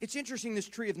 It's interesting, this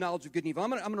tree of knowledge of good and evil. I'm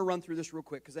going to run through this real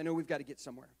quick because I know we've got to get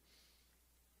somewhere.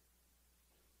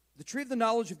 The tree of the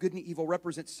knowledge of good and evil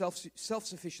represents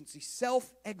self-sufficiency,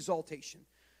 self-exaltation.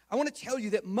 I want to tell you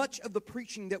that much of the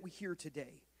preaching that we hear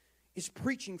today is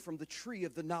preaching from the tree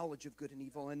of the knowledge of good and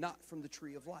evil and not from the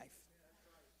tree of life.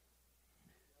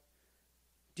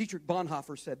 Dietrich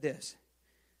Bonhoeffer said this: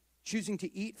 choosing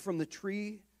to eat from the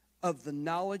tree of the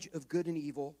knowledge of good and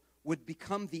evil would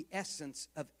become the essence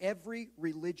of every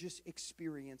religious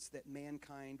experience that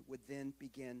mankind would then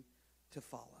begin to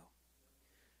follow.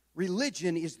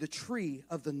 Religion is the tree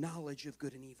of the knowledge of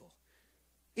good and evil.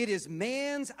 It is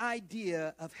man's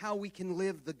idea of how we can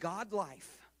live the God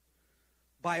life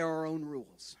by our own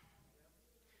rules.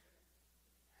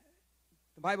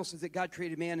 The Bible says that God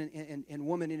created man and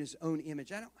woman in his own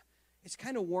image. It's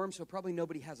kind of warm, so probably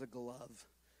nobody has a glove.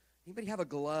 Anybody have a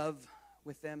glove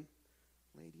with them?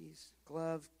 Ladies,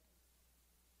 glove,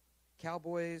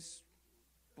 cowboys,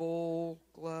 bull,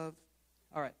 glove.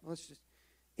 All right, let's just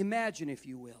imagine, if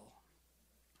you will,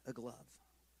 a glove.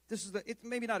 It's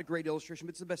maybe not a great illustration, but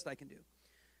it's the best I can do.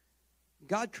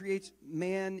 God creates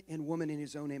man and woman in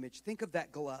his own image. Think of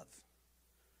that glove.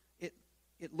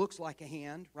 It looks like a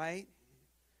hand, right?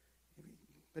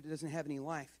 But it doesn't have any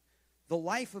life. The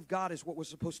life of God is what was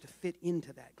supposed to fit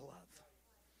into that glove.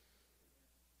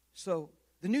 So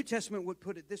the New Testament would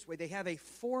put it this way: they have a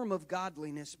form of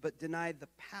godliness but deny the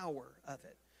power of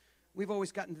it. We've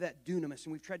always gotten to that dunamis,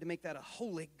 and we've tried to make that a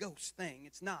Holy Ghost thing.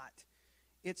 It's not.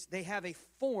 They have a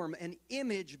form, an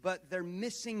image, but they're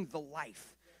missing the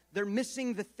life. They're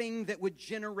missing the thing that would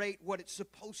generate what it's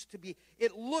supposed to be.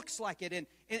 It looks like it, and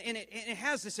it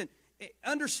has this. And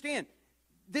understand,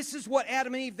 this is what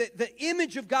Adam and Eve, the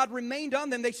image of God remained on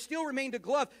them. They still remained a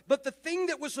glove. But the thing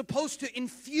that was supposed to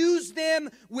infuse them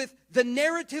with the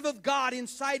narrative of God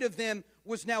inside of them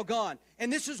was now gone.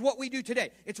 And this is what we do today.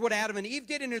 It's what Adam and Eve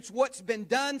did, and it's what's been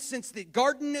done since the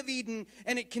Garden of Eden,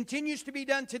 and it continues to be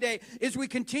done today, is we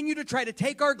continue to try to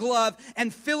take our glove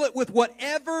and fill it with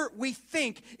whatever we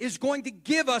think is going to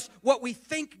give us what we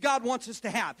think God wants us to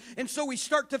have. And so we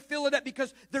start to fill it up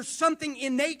because there's something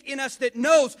innate in us that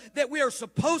knows that we are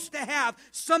supposed to have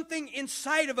something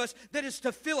inside of us that is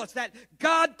to fill us, that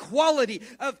God quality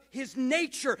of His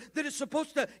nature that is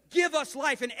supposed to give us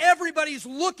life. And everybody's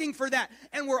looking for that,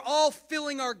 and we're all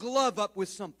filling our glove up with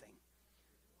something.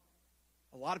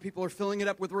 A lot of people are filling it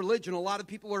up with religion. A lot of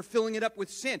people are filling it up with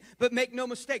sin. But make no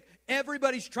mistake,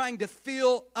 everybody's trying to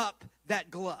fill up that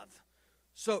glove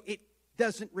so it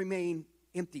doesn't remain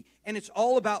empty. And it's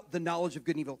all about the knowledge of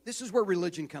good and evil. This is where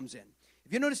religion comes in.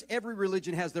 If you notice, every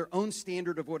religion has their own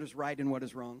standard of what is right and what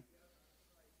is wrong.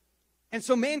 And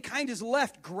so mankind is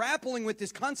left grappling with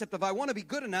this concept of, I want to be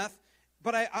good enough,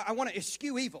 but I want to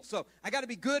eschew evil. So I got to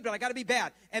be good, but I got to be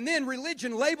bad. And then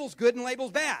religion labels good and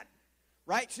labels bad.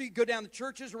 Right? So you go down the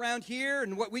churches around here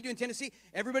and what we do in Tennessee,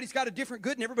 everybody's got a different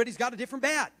good and everybody's got a different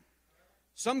bad.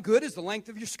 Some good is the length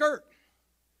of your skirt.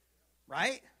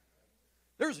 Right?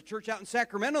 There was a church out in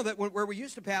Sacramento where we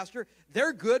used to pastor.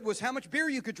 Their good was how much beer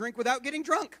you could drink without getting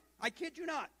drunk. I kid you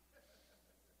not.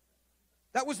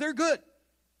 That was their good.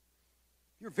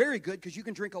 You're very good because you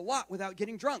can drink a lot without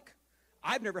getting drunk.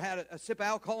 I've never had a sip of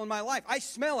alcohol in my life. I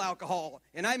smell alcohol,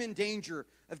 and I'm in danger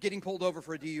of getting pulled over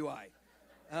for a DUI.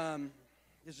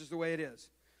 This is the way it is.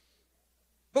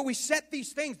 But we set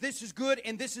these things. This is good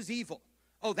and this is evil.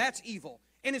 Oh, that's evil.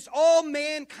 And it's all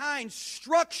mankind's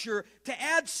structure to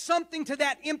add something to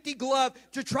that empty glove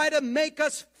to try to make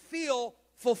us feel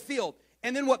fulfilled.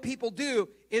 And then what people do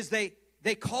is they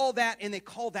call that and they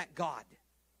call that God.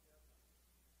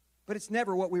 But it's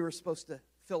never what we were supposed to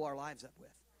fill our lives up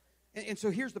with. And so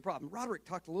here's the problem. Roderick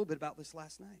talked a little bit about this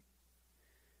last night.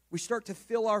 We start to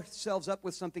fill ourselves up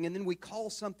with something, and then we call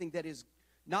something that is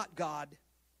not God,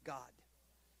 God.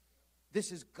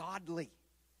 This is godly.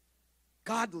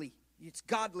 Godly. It's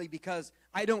godly because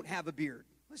I don't have a beard.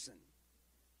 Listen,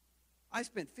 I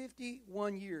spent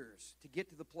 51 years to get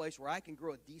to the place where I can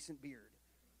grow a decent beard.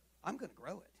 I'm going to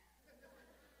grow it.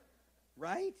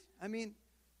 Right? I mean,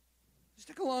 this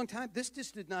took a long time. This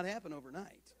just did not happen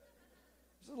overnight.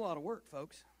 This is a lot of work,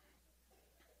 folks.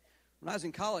 When I was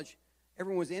in college,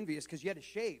 everyone was envious because you had to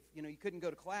shave. You know, you couldn't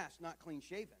go to class not clean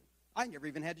shaven. I never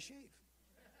even had to shave.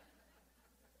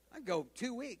 I'd go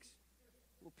 2 weeks.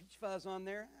 A little peach fuzz on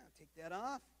there. I'll take that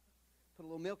off. Put a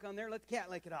little milk on there. Let the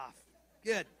cat lick it off.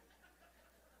 Good.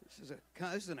 This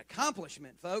is an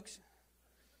accomplishment, folks.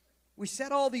 We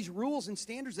set all these rules and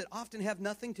standards that often have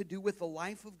nothing to do with the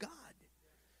life of God.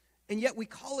 And yet we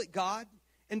call it God.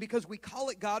 And because we call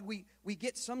it God, we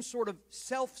get some sort of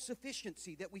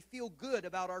self-sufficiency, that we feel good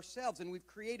about ourselves. And we've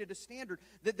created a standard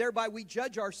that thereby we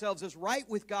judge ourselves as right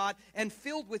with God and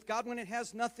filled with God when it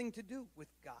has nothing to do with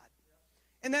God.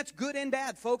 And that's good and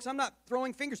bad, folks. I'm not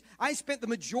throwing fingers. I spent the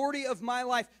majority of my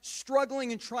life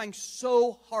struggling and trying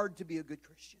so hard to be a good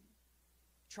Christian.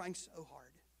 Trying so hard.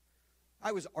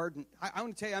 I was ardent. I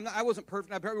want to tell you, I wasn't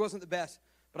perfect. I probably wasn't the best.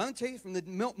 But I'm going to tell you, from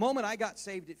the moment I got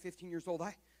saved at 15 years old,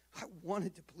 I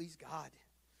wanted to please God.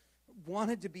 I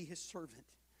wanted to be His servant.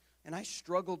 And I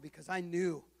struggled because I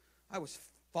knew I was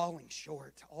falling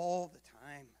short all the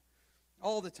time.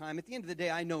 All the time. At the end of the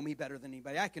day, I know me better than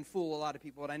anybody. I can fool a lot of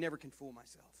people, but I never can fool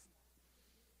myself.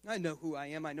 I know who I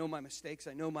am. I know my mistakes.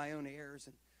 I know my own errors.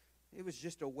 And it was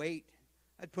just a weight.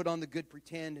 I'd put on the good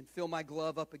pretend and fill my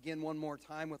glove up again one more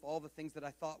time with all the things that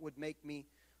I thought would make me.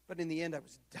 But in the end, I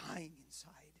was dying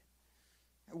inside.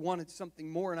 I wanted something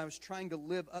more, and I was trying to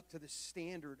live up to the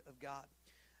standard of God.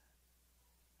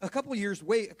 A couple of years,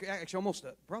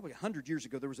 probably 100 years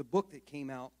ago, there was a book that came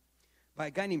out by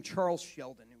a guy named Charles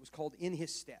Sheldon. It was called In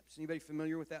His Steps. Anybody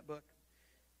familiar with that book?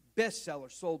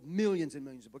 Bestseller, sold millions and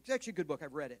millions of books. It's actually a good book.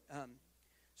 I've read it.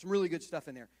 Some really good stuff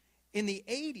in there. In the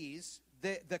 80s,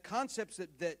 the concepts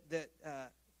that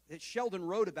Sheldon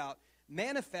wrote about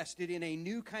manifested in a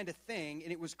new kind of thing,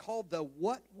 and it was called the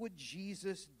What Would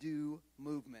Jesus Do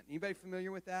movement. Anybody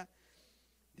familiar with that?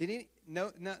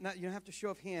 No, you don't have to show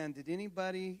of hand. Did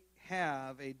anybody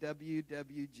have a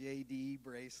WWJD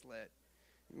bracelet?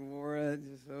 Laura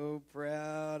is so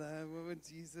proud. What would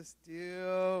Jesus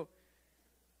do?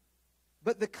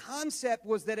 But the concept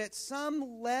was that at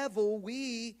some level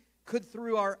we could,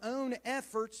 through our own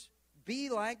efforts, be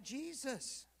like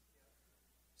Jesus.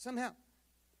 Somehow.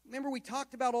 Remember, we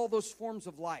talked about all those forms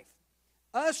of life.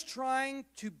 Us trying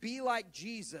to be like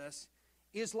Jesus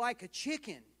is like a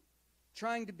chicken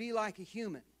trying to be like a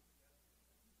human.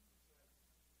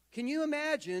 Can you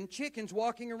imagine chickens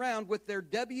walking around with their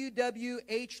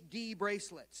WWHD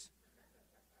bracelets?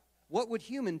 What would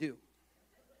human do?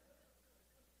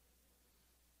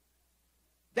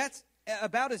 That's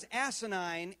about as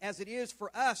asinine as it is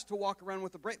for us to walk around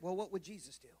with a bracelet. Well, what would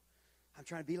Jesus do? I'm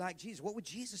trying to be like Jesus. What would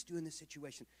Jesus do in this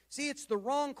situation? See, it's the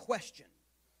wrong question.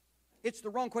 It's the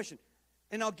wrong question.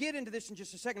 And I'll get into this in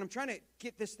just a second. I'm trying to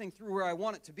get this thing through where I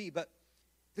want it to be. But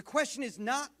the question is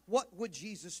not what would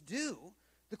Jesus do.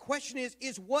 The question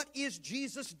is what is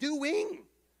Jesus doing?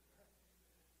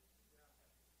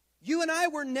 You and I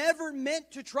were never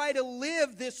meant to try to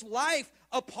live this life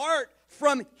apart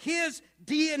from His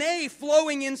DNA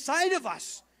flowing inside of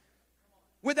us.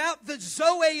 Without the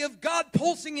Zoe of God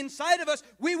pulsing inside of us,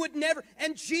 we would never,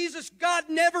 and Jesus, God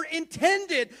never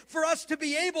intended for us to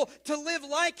be able to live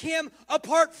like Him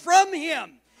apart from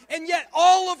Him. And yet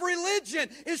all of religion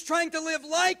is trying to live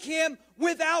like Him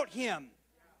without Him.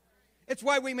 It's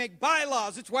why we make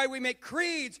bylaws. It's why we make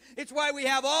creeds. It's why we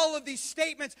have all of these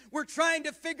statements. We're trying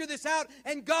to figure this out.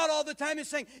 And God all the time is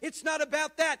saying, it's not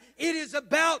about that. It is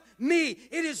about me.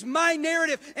 It is my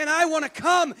narrative. And I want to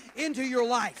come into your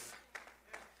life.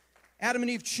 Adam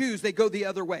and Eve choose. They go the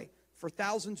other way. For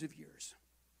thousands of years,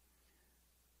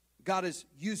 God is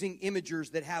using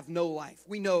imagers that have no life.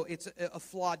 We know it's a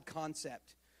flawed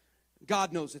concept.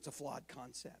 God knows it's a flawed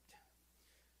concept.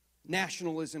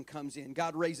 Nationalism comes in.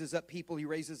 God raises up people. He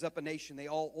raises up a nation. They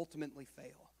all ultimately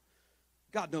fail.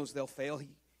 God knows they'll fail. He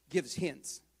gives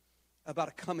hints about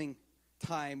a coming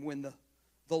time when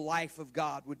the life of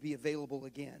God would be available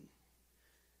again.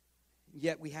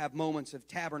 Yet we have moments of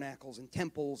tabernacles and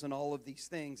temples and all of these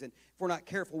things. And if we're not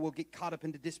careful, we'll get caught up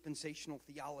into dispensational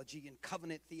theology and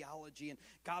covenant theology. And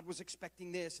God was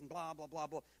expecting this and blah, blah, blah,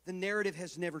 blah. The narrative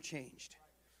has never changed.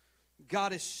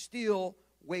 God is still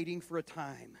waiting for a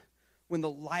time when the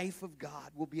life of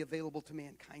God will be available to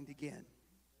mankind again.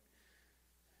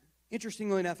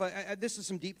 Interestingly enough, this is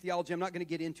some deep theology. I'm not going to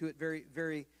get into it very,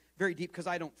 very, very deep because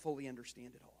I don't fully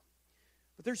understand it all.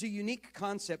 But there's a unique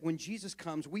concept. When Jesus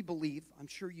comes, we believe, I'm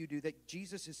sure you do, that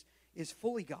Jesus is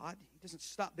fully God. He doesn't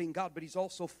stop being God, but he's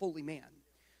also fully man.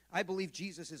 I believe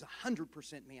Jesus is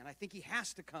 100% man. I think he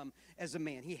has to come as a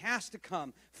man. He has to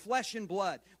come flesh and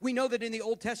blood. We know that in the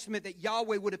Old Testament that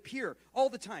Yahweh would appear all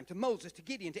the time to Moses, to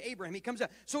Gideon, to Abraham. He comes out.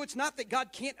 So it's not that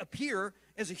God can't appear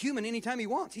as a human anytime he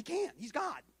wants. He can. He's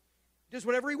God. He does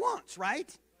whatever he wants,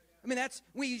 right? I mean,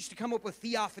 we used to come up with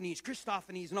theophanies,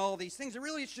 Christophanies, and all these things. And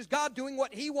really, it's just God doing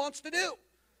what he wants to do.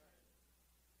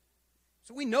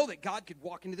 So we know that God could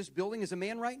walk into this building as a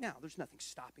man right now. There's nothing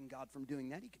stopping God from doing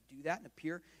that. He could do that and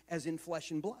appear as in flesh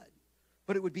and blood.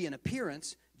 But it would be an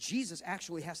appearance. Jesus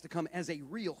actually has to come as a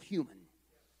real human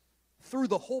through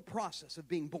the whole process of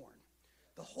being born.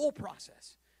 The whole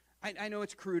process. I know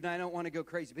it's crude and I don't want to go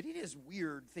crazy, but it is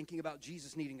weird thinking about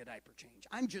Jesus needing a diaper change.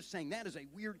 I'm just saying that is a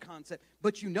weird concept,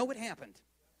 but you know it happened.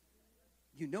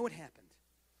 You know it happened.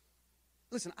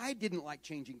 Listen, I didn't like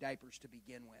changing diapers to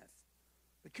begin with.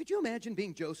 But could you imagine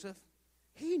being Joseph?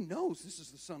 He knows this is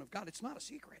the Son of God. It's not a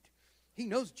secret. He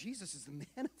knows Jesus is the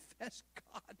manifest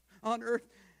God on earth.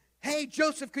 Hey,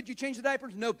 Joseph, could you change the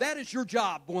diapers? No, that is your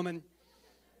job, woman.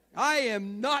 I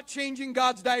am not changing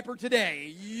God's diaper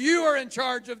today. You are in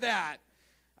charge of that.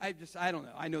 I don't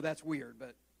know. I know that's weird,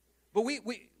 but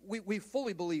we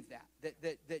fully believe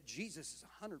that Jesus is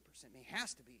 100%. He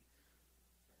has to be.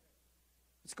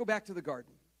 Let's go back to the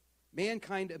garden.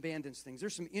 Mankind abandons things.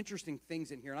 There's some interesting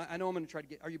things in here. And I know I'm going to try to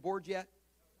get... Are you bored yet?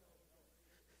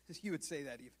 You would say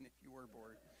that even if you were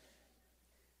bored.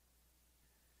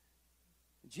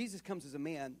 Jesus comes as a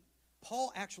man.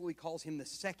 Paul actually calls him the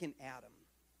second Adam.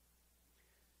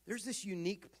 There's this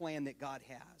unique plan that God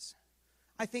has.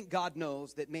 I think God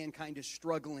knows that mankind is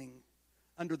struggling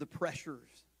under the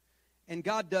pressures. And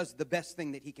God does the best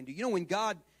thing that he can do. You know, when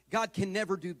God can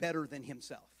never do better than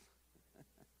himself.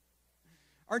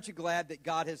 Aren't you glad that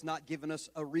God has not given us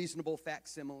a reasonable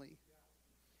facsimile?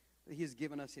 That he has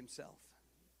given us himself.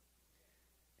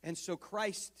 And so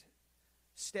Christ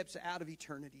steps out of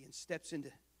eternity and steps into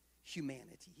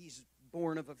humanity. He's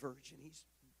born of a virgin. He's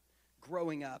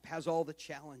growing up, has all the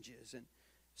challenges. And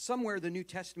somewhere the New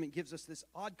Testament gives us this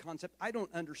odd concept. I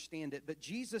don't understand it, but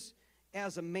Jesus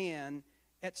as a man,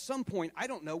 at some point, I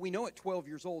don't know, we know at 12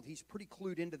 years old, he's pretty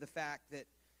clued into the fact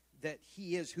that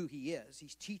he is who he is.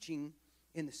 He's teaching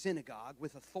in the synagogue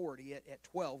with authority at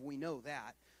 12. We know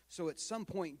that. So at some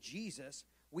point, Jesus,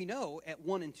 we know at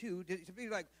 1 and 2, to be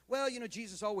like, well, you know,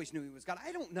 Jesus always knew he was God.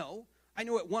 I don't know. I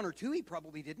know at 1 or 2 he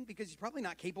probably didn't because he's probably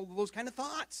not capable of those kind of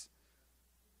thoughts.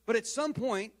 But at some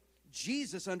point,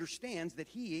 Jesus understands that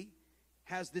he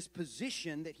has this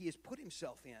position that he has put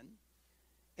himself in,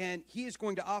 and he is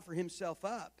going to offer himself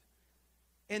up.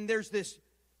 And there's this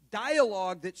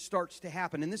dialogue that starts to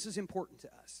happen, and this is important to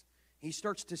us. He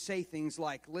starts to say things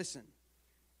like, listen,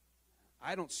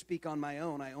 I don't speak on my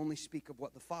own. I only speak of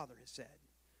what the Father has said.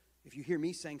 If you hear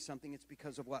me saying something, it's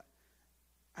because of what...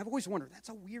 I've always wondered, that's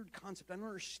a weird concept. I don't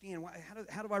understand.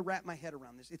 How do I wrap my head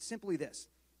around this? It's simply this.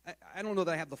 I don't know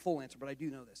that I have the full answer, but I do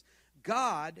know this.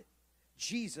 God,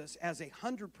 Jesus, as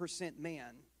 100%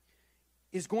 man,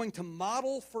 is going to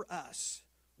model for us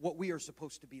what we are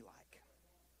supposed to be like.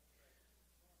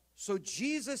 So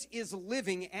Jesus is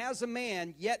living as a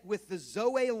man, yet with the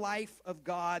Zoe life of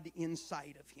God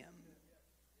inside of him.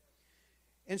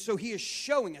 And so he is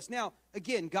showing us. Now,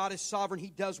 again, God is sovereign. He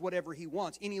does whatever he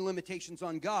wants. Any limitations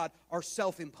on God are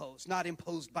self-imposed, not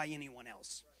imposed by anyone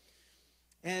else.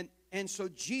 And so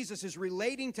Jesus is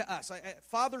relating to us.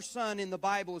 Father-son in the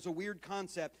Bible is a weird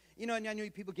concept. you know, and I know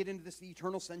people get into this, the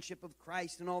eternal sonship of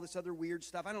Christ and all this other weird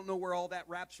stuff. I don't know where all that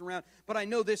wraps around, but I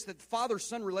know this, that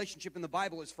father-son relationship in the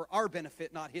Bible is for our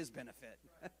benefit, not his benefit.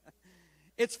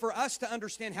 It's for us to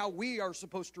understand how we are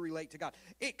supposed to relate to God.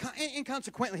 And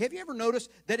consequently, have you ever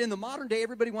noticed that in the modern day,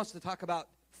 everybody wants to talk about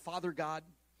Father God?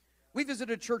 We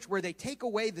visited a church where they take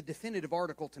away the definitive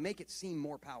article to make it seem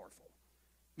more powerful.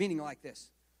 Meaning like this,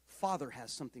 Father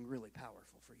has something really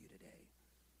powerful for you today.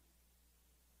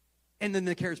 And then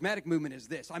the charismatic movement is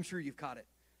this. I'm sure you've caught it.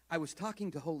 I was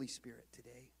talking to Holy Spirit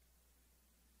today.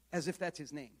 As if that's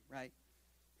his name, right?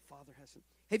 Father has some.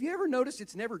 Have you ever noticed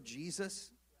it's never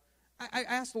Jesus? I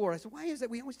asked the Lord, I said, why is that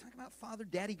we always talk about Father,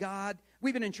 Daddy, God?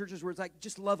 We've been in churches where it's like,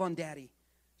 just love on Daddy.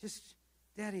 Just,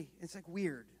 Daddy. It's like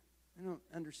weird. I don't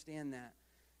understand that.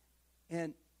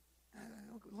 And,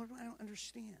 Lord, I don't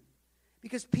understand.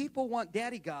 Because people want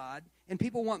Daddy God, and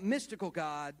people want mystical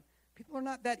God. People are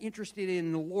not that interested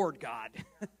in the Lord God.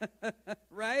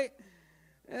 Right?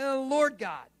 Lord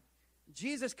God.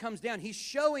 Jesus comes down. He's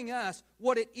showing us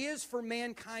what it is for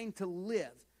mankind to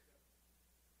live.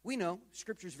 We know,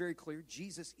 Scripture is very clear,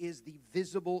 Jesus is the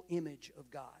visible image of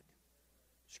God.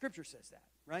 Scripture says that,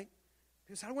 right?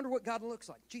 Because I wonder what God looks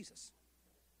like. Jesus.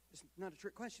 It's not a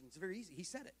trick question. It's very easy. He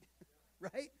said it,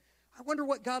 right? I wonder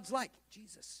what God's like.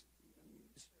 Jesus.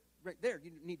 It's right there. You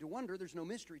need to wonder. There's no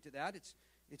mystery to that. It's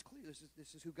clear.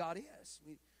 This is who God is.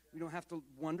 We don't have to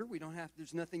wonder.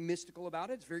 There's nothing mystical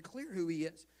about it. It's very clear who he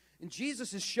is. And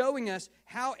Jesus is showing us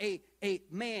how a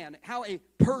man, how a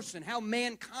person, how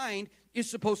mankind is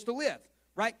supposed to live,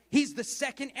 right? He's the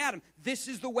second Adam. This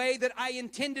is the way that I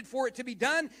intended for it to be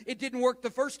done. It didn't work the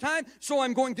first time, so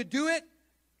I'm going to do it.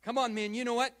 Come on, man, you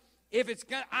know what?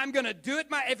 I'm going to do it.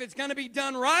 If it's going to be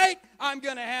done right, I'm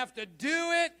going to have to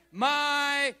do it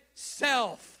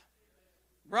myself,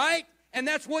 right? And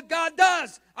that's what God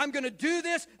does. I'm going to do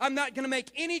this. I'm not going to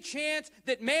make any chance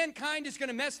that mankind is going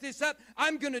to mess this up.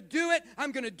 I'm going to do it.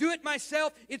 I'm going to do it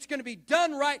myself. It's going to be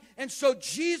done right. And so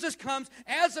Jesus comes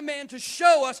as a man to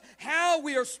show us how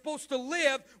we are supposed to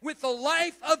live with the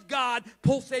life of God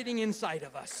pulsating inside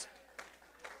of us.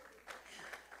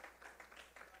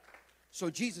 So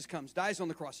Jesus comes, dies on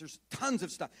the cross. There's tons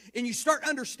of stuff. And you start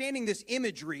understanding this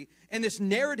imagery and this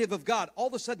narrative of God. All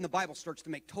of a sudden, the Bible starts to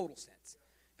make total sense.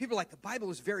 People are like, the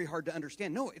Bible is very hard to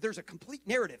understand. No, there's a complete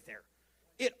narrative there.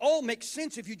 It all makes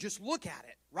sense if you just look at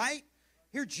it, right?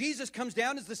 Here, Jesus comes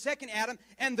down as the second Adam,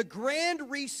 and the grand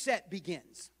reset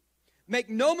begins. Make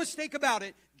no mistake about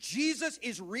it, Jesus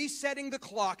is resetting the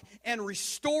clock and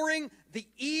restoring the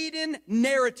Eden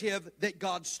narrative that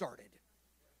God started.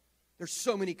 There's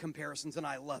so many comparisons, and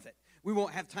I love it. We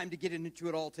won't have time to get into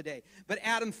it all today. But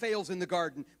Adam fails in the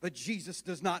garden, but Jesus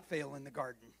does not fail in the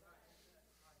garden.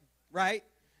 Right?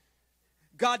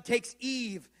 God takes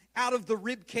Eve out of the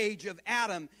rib cage of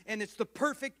Adam, and it's the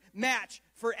perfect match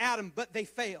for Adam, but they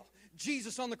fail.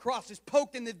 Jesus on the cross is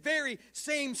poked in the very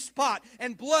same spot,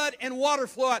 and blood and water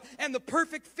flow out. And the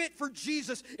perfect fit for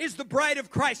Jesus is the bride of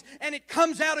Christ. And it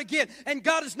comes out again. And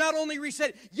God has not only reset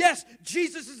it. Yes,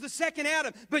 Jesus is the second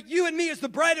Adam, but you and me as the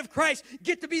bride of Christ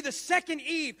get to be the second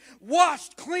Eve,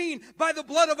 washed clean by the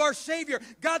blood of our Savior.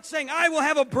 God's saying, I will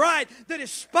have a bride that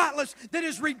is spotless, that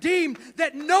is redeemed,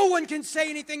 that no one can say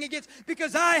anything against,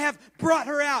 because I have brought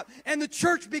her out. And the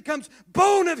church becomes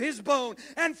bone of his bone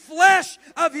and flesh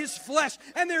of his flesh.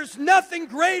 And there's nothing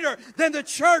greater than the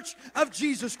church of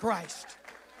Jesus Christ,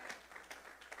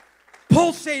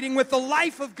 pulsating with the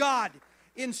life of God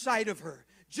inside of her.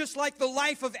 Just like the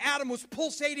life of Adam was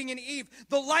pulsating in Eve,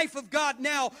 the life of God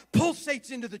now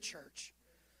pulsates into the church.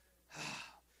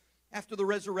 After the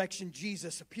resurrection,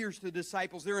 Jesus appears to the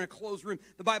disciples. They're in a closed room.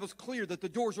 The Bible's clear that the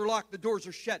doors are locked, the doors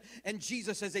are shut. And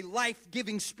Jesus, as a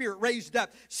life-giving spirit raised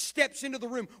up, steps into the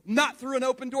room, not through an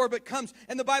open door, but comes.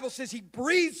 And the Bible says he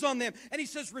breathes on them. And he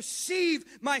says, receive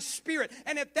my spirit.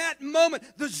 And at that moment,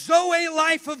 the Zoe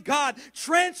life of God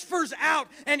transfers out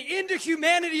and into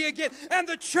humanity again. And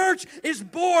the church is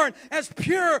born as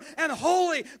pure and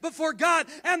holy before God.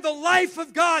 And the life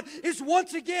of God is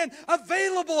once again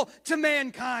available to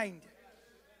mankind.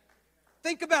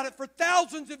 Think about it. For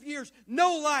thousands of years,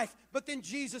 no life. But then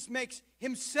Jesus makes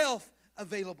himself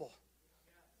available.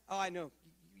 Oh, I know.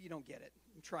 You don't get it.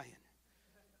 I'm trying.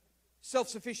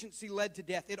 Self-sufficiency led to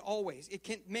death.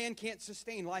 Man can't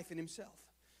sustain life in himself.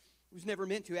 It was never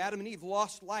meant to. Adam and Eve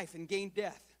lost life and gained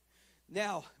death.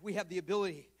 Now we have the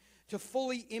ability to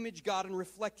fully image God and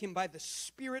reflect him by the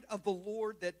Spirit of the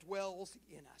Lord that dwells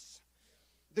in us.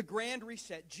 The grand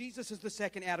reset. Jesus is the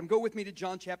second Adam. Go with me to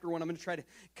John chapter 1. I'm going to try to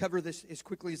cover this as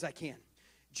quickly as I can.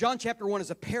 John chapter 1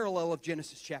 is a parallel of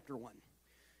Genesis chapter 1.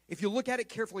 If you look at it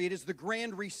carefully, it is the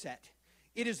grand reset.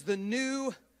 It is the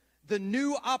new the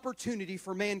new opportunity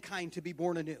for mankind to be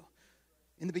born anew.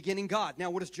 In the beginning, God. Now,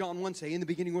 what does John 1 say? In the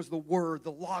beginning was the Word,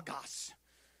 the Logos,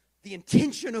 the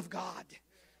intention of God.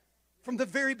 From the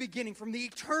very beginning, from the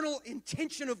eternal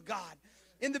intention of God.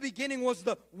 In the beginning was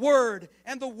the Word,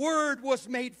 and the Word was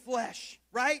made flesh,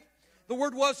 right? The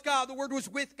Word was God. The Word was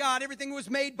with God. Everything was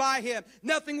made by Him.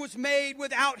 Nothing was made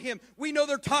without Him. We know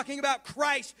they're talking about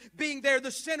Christ being there,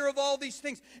 the center of all these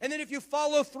things. And then if you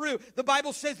follow through, the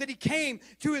Bible says that He came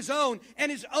to His own, and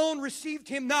His own received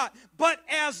Him not. But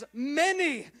as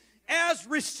many as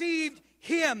received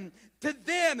Him, to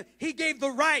them He gave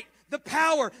the right, the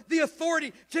power, the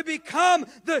authority to become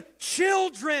the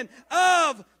children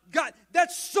of God.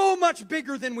 That's so much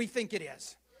bigger than we think it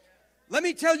is. Let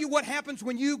me tell you what happens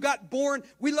when you got born.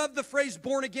 We love the phrase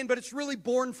born again, but it's really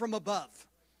born from above.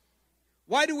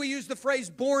 Why do we use the phrase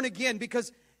born again?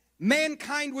 Because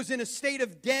mankind was in a state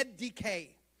of dead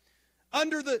decay.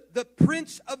 Under the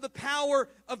prince of the power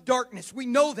of darkness. We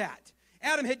know that.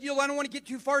 Adam had yielded, I don't want to get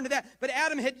too far into that, but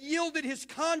Adam had yielded his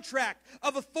contract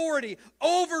of authority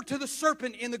over to the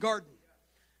serpent in the garden.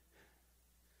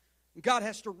 God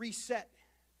has to reset.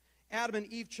 Adam and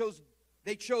Eve chose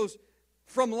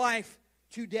from life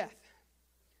to death.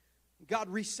 God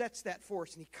resets that for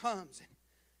us, and He comes. And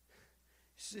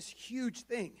it's this huge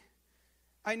thing.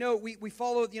 I know we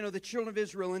follow, the children of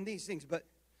Israel and these things, but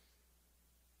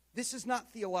this is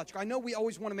not theological. I know we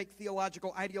always want to make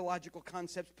theological, ideological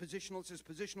concepts, positional. This is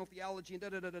positional theology, and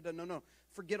da-da-da-da-da. No.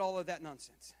 Forget all of that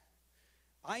nonsense.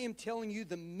 I am telling you,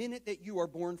 the minute that you are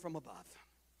born from above,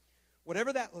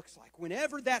 whatever that looks like,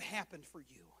 whenever that happened for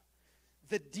you,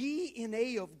 the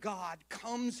DNA of God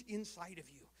comes inside of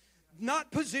you.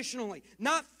 Not positionally,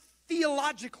 not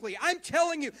theologically. I'm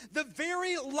telling you, the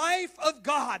very life of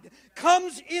God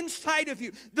comes inside of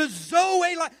you. The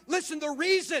Zoe life. Listen, the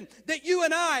reason that you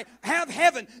and I have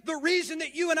heaven, the reason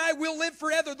that you and I will live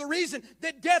forever, the reason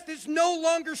that death is no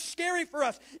longer scary for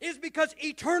us is because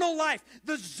eternal life,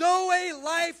 the Zoe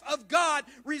life of God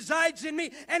resides in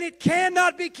me, and it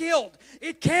cannot be killed.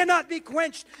 It cannot be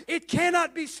quenched. It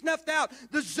cannot be snuffed out.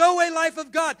 The Zoe life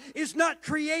of God is not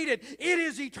created. It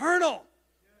is eternal.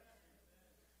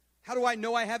 How do I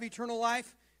know I have eternal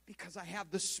life? Because I have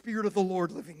the Spirit of the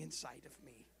Lord living inside of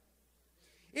me.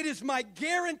 It is my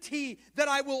guarantee that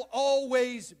I will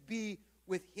always be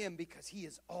with Him because He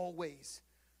is always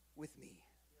with me.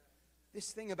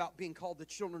 This thing about being called the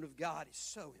children of God is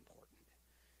so important.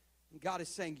 And God is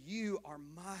saying, you are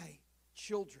my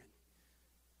children.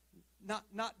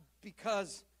 Not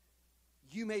because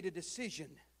you made a decision.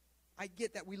 I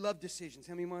get that we love decisions.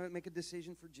 How many want to make a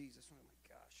decision for Jesus? Oh my gosh.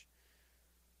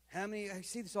 How many, I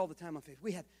see this all the time on Facebook.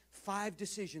 We had 5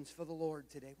 decisions for the Lord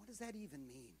today. What does that even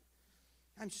mean?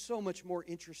 I'm so much more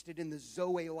interested in the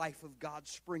Zoe life of God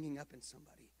springing up in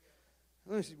somebody.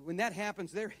 Listen, when that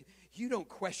happens, you don't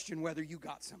question whether you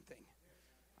got something.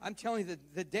 I'm telling you,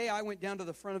 the day I went down to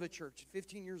the front of a church at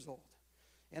 15 years old,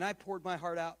 and I poured my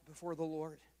heart out before the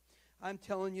Lord, I'm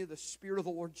telling you, the Spirit of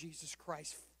the Lord Jesus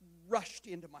Christ rushed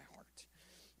into my heart.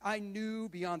 I knew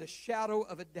beyond a shadow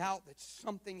of a doubt that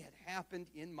something had happened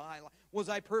in my life. Was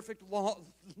I perfect?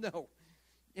 No.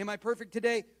 Am I perfect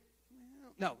today?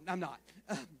 No, I'm not.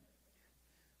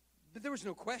 But there was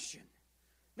no question.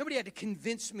 Nobody had to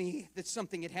convince me that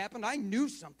something had happened. I knew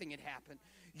something had happened.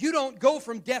 You don't go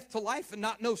from death to life and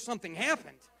not know something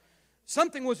happened.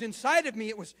 Something was inside of me.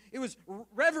 It was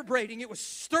reverberating. It was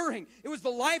stirring. It was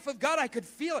the life of God. I could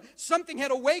feel it. Something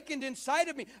had awakened inside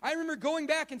of me. I remember going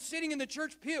back and sitting in the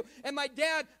church pew and my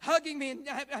dad hugging me. And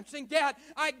I'm saying, Dad,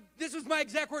 this was my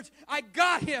exact words. I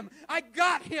got him. I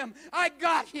got him. I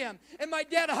got him. And my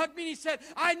dad hugged me and he said,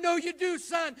 I know you do,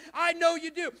 son. I know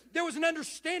you do. There was an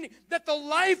understanding that the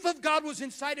life of God was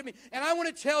inside of me. And I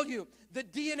want to tell you, the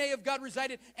DNA of God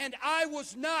resided. And I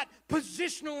was not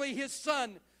positionally His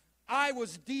son. I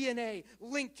was DNA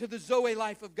linked to the Zoe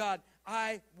life of God.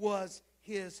 I was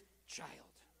His child.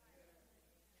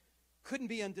 Couldn't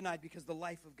be undenied because the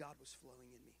life of God was flowing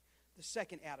in me. The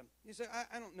second Adam. You say,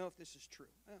 I don't know if this is true.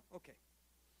 Okay.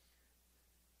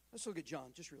 Let's look at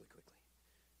John just really quickly.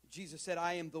 Jesus said,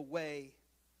 I am the way,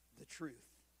 the truth,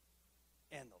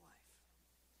 and the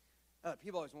life.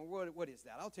 People always wonder, what is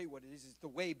that? I'll tell you what it is. It's the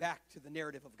way back to the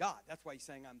narrative of God. That's why He's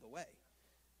saying I'm the way.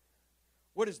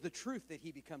 What is the truth that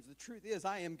He becomes? The truth is,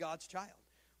 I am God's child.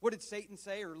 What did Satan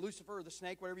say, or Lucifer, or the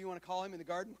snake, whatever you want to call him in the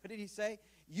garden? What did he say?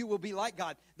 You will be like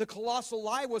God. The colossal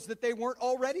lie was that they weren't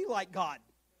already like God.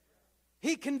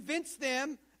 He convinced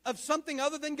them of something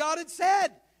other than God had said.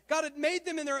 God had made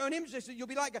them in their own image. They said, you'll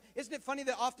be like God. Isn't it funny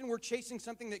that often we're chasing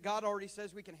something that God already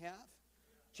says we can have?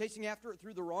 Chasing after it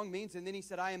through the wrong means. And then He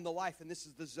said, I am the life, and this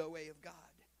is the Zoe of God.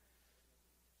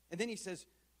 And then he says,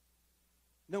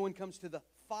 no one comes to the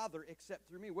Father except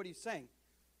through me. What are you saying?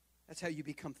 That's how you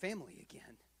become family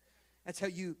again. That's how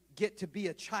you get to be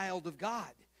a child of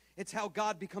God. It's how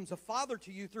God becomes a father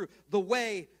to you through the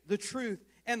way, the truth,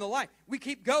 and the life. We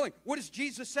keep going. What does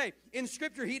Jesus say? In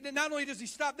Scripture, he not only does he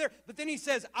stop there, but then he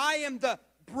says, I am the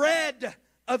bread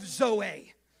of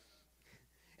Zoe.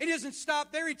 And he doesn't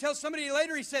stop there. He tells somebody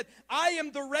later, he said, I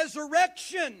am the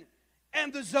resurrection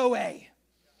and the Zoe.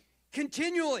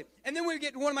 Continually. And then we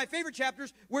get to one of my favorite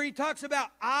chapters where he talks about,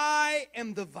 I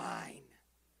am the vine.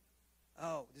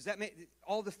 Oh, does that make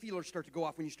all the feelers start to go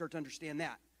off when you start to understand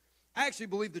that? I actually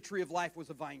believe the tree of life was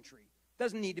a vine tree.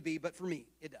 Doesn't need to be, but for me,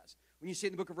 it does. When you see it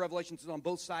in the book of Revelation, it's on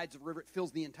both sides of the river. It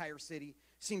fills the entire city.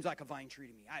 Seems like a vine tree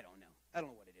to me. I don't know. I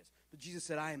don't know what it is. But Jesus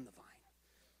said, I am the vine.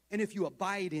 And if you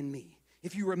abide in me,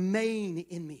 if you remain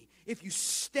in me, if you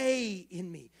stay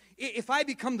in me, if I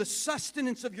become the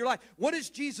sustenance of your life, what is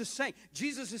Jesus saying?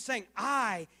 Jesus is saying,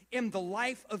 I am the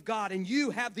life of God, and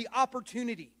you have the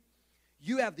opportunity.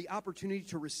 You have the opportunity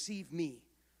to receive me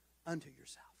unto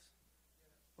yourselves.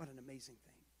 What an amazing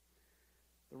thing.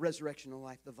 The resurrection of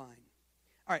life, the vine.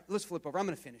 All right, let's flip over. I'm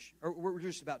going to finish. We're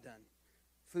just about done.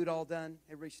 Food all done?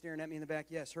 Everybody staring at me in the back?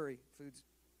 Yes, hurry.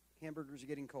 Hamburgers are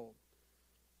getting cold.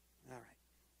 All right.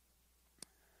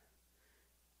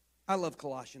 I love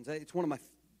Colossians. It's one of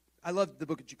I love the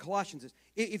book of Colossians.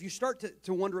 If you start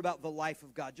to wonder about the life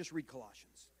of God, just read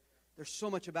Colossians. There's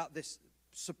so much about this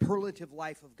superlative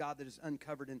life of God that is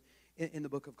uncovered in the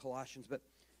book of Colossians. But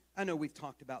I know we've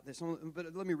talked about this,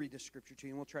 but let me read this scripture to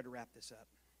you, and we'll try to wrap this up.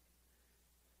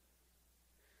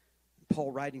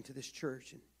 Paul writing to this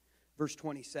church in verse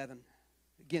 27.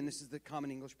 Again, this is the Common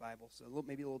English Bible, so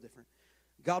maybe a little different.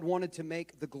 God wanted to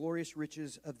make the glorious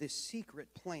riches of this secret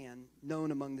plan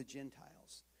known among the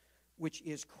Gentiles, which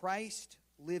is Christ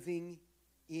living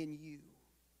in you,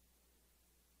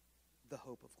 the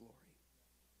hope of glory.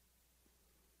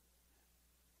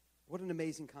 What an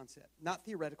amazing concept. Not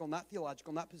theoretical, not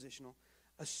theological, not positional.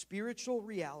 A spiritual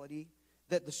reality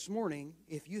that this morning,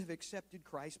 if you have accepted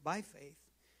Christ by faith,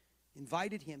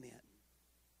 invited him in,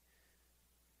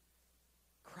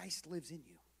 Christ lives in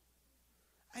you.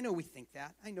 I know we think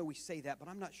that. I know we say that, but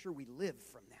I'm not sure we live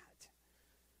from that.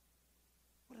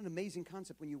 What an amazing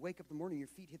concept when you wake up in the morning, your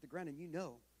feet hit the ground, and you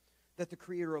know that the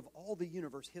creator of all the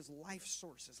universe, his life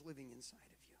source, is living inside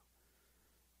of you.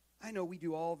 I know we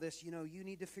do all this, you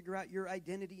need to figure out your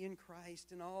identity in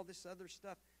Christ and all this other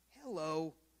stuff.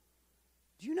 Hello.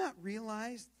 Do you not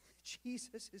realize that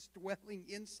Jesus is dwelling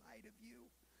inside of you?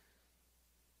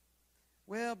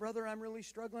 Well, brother, I'm really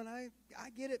struggling. I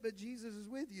get it, but Jesus is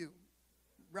with you.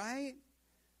 Right?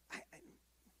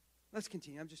 Let's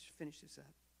continue. I'm just finish this up.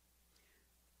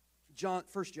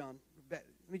 1 John. Let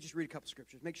me just read a couple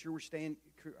scriptures. Make sure we're staying.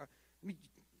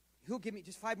 Who'll give me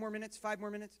just 5 more minutes? 5 more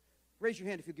minutes? Raise your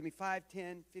hand if you'll give me 5,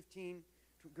 10, 15.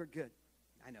 Good.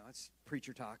 I know, it's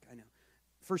preacher talk. I know.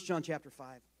 1 John chapter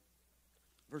 5,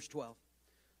 verse 12.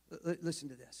 Listen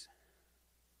to this.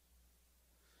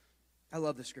 I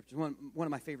love this scripture. One of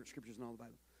my favorite scriptures in all the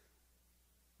Bible.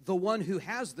 The one who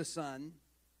has the Son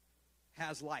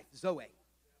has life, Zoe.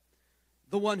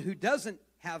 The one who doesn't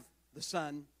have the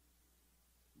Son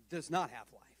does not have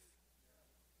life.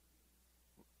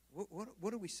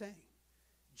 What are we saying?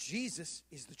 Jesus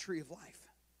is the tree of life.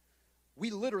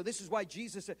 This is why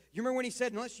Jesus said, you remember when he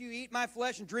said, unless you eat my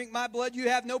flesh and drink my blood, you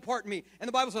have no part in me. And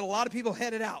the Bible said a lot of people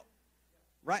headed out.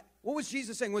 Right? What was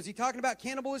Jesus saying? Was he talking about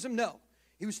cannibalism? No.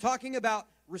 He was talking about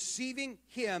receiving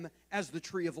him as the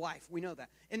tree of life. We know that.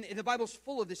 And the Bible's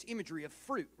full of this imagery of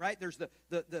fruit, right? There's the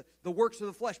works of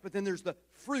the flesh, but then there's the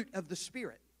fruit of the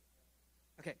Spirit.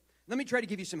 Okay, let me try to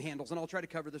give you some handles, and I'll try to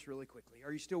cover this really quickly.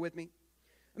 Are you still with me?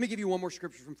 Let me give you one more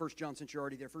scripture from 1 John since you're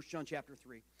already there. 1 John chapter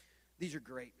 3. These are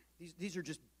great. These are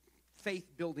just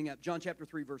faith building up. John chapter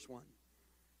 3, verse 1.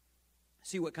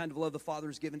 See what kind of love the Father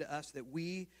has given to us, that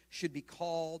we should be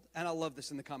called, and I love this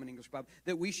in the Common English Bible,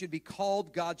 that we should be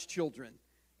called God's children,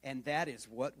 and that is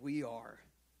what we are.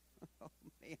 Oh,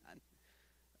 man.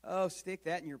 Oh, stick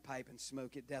that in your pipe and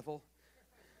smoke it, devil.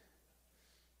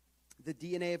 The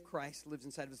DNA of Christ lives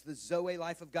inside of us. The Zoe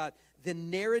life of God, the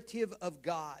narrative of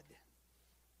God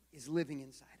is living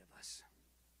inside of us.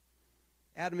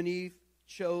 Adam and Eve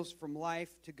chose from life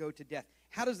to go to death.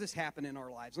 How does this happen in our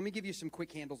lives? Let me give you some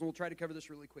quick handles, and we'll try to cover this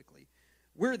really quickly.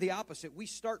 We're the opposite. We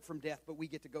start from death, but we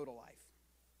get to go to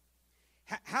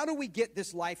life. How do we get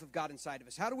this life of God inside of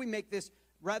us? How do we make this,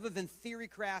 rather than theory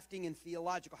crafting and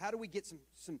theological, how do we get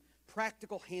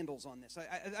practical handles on this.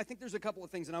 I think there's a couple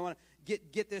of things, and I want to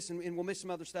get this, and we'll miss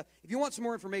some other stuff. If you want some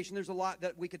more information, there's a lot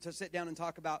that we could sit down and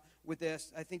talk about with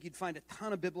this. I think you'd find a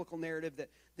ton of biblical narrative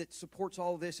that supports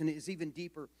all of this and is even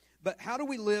deeper. But how do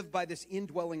we live by this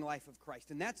indwelling life of Christ?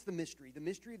 And that's the mystery. The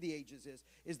mystery of the ages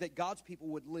is that God's people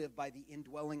would live by the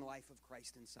indwelling life of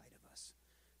Christ inside of us.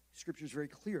 Scripture is very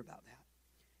clear about that.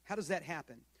 How does that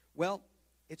happen? Well,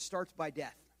 it starts by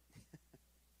death.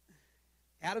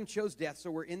 Adam chose death, so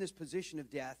we're in this position of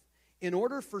death. In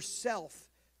order for self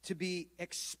to be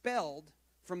expelled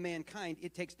from mankind,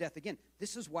 it takes death again.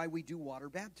 This is why we do water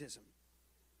baptism.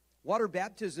 Water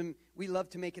baptism, we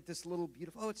love to make it this little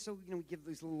beautiful. Oh, it's so, we give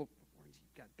these little, you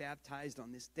got baptized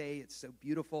on this day. It's so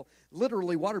beautiful.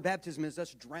 Literally, water baptism is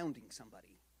us drowning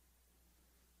somebody.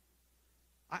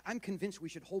 I'm convinced we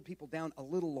should hold people down a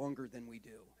little longer than we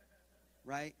do.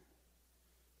 Right?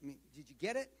 I mean, did you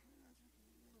get it?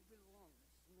 A little bit longer,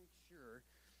 just to make sure.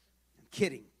 I'm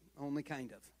kidding, only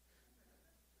kind of.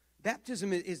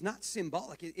 Baptism is not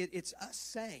symbolic. It's us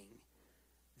saying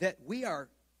that we are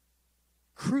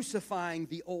crucifying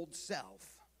the old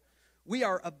self. We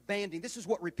are abandoning. This is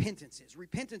what repentance is.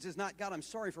 Repentance is not, God, I'm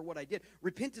sorry for what I did.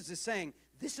 Repentance is saying,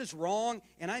 this is wrong,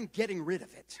 and I'm getting rid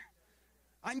of it.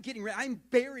 I'm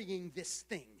burying this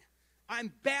thing.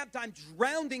 I'm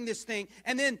drowning this thing,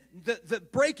 and then the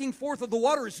breaking forth of the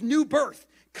water is new birth,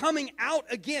 coming out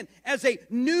again as a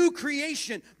new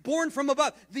creation, born from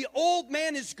above. The old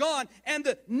man is gone, and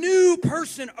the new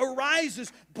person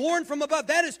arises, born from above.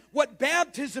 That is what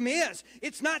baptism is.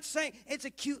 It's not saying, it's a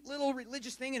cute little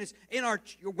religious thing, and it's in our,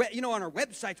 on our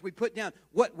websites we put down,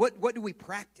 what do we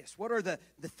practice? What are the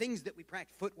things that we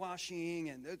practice? Foot washing,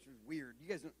 and those are weird. You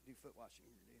guys don't do foot washing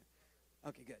here, do you?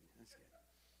 Okay, good. That's good.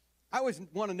 I always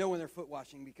want to know when they're foot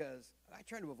washing because I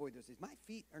try to avoid those things. My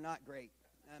feet are not great.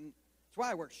 That's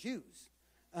why I wear shoes.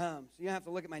 So you don't have to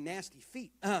look at my nasty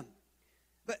feet.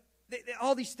 But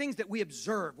all these things that we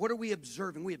observe, what are we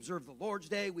observing? We observe the Lord's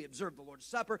Day. We observe the Lord's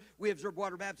Supper. We observe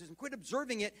water baptism. Quit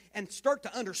observing it and start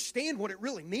to understand what it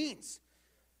really means.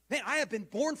 Man, I have been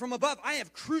born from above. I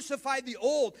have crucified the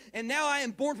old, and now I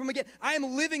am born from again. I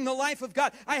am living the life of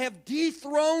God. I have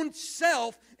dethroned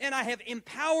self, and I have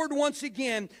empowered once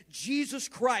again Jesus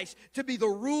Christ to be the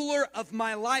ruler of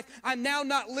my life. I'm now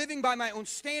not living by my own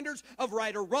standards of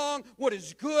right or wrong, what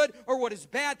is good or what is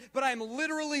bad, but I'm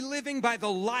literally living by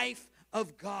the life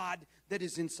of God that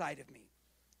is inside of me.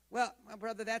 Well, my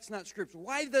brother, that's not Scripture.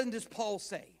 Why does Paul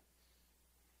say?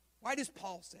 Why does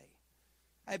Paul say?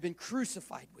 I have been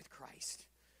crucified with Christ.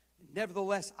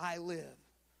 Nevertheless, I live.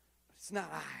 But it's not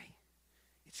I.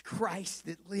 It's Christ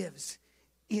that lives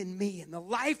in me. And the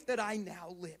life that I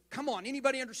now live. Come on,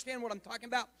 anybody understand what I'm talking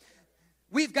about?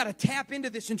 We've got to tap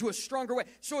into this into a stronger way.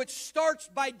 So it starts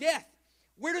by death.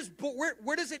 Where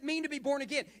does it mean to be born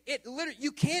again?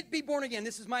 You can't be born again.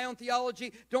 This is my own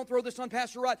theology. Don't throw this on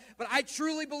Pastor Rod. But I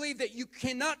truly believe that you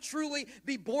cannot truly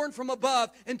be born from above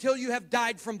until you have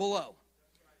died from below.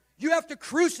 You have to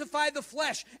crucify the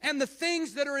flesh and the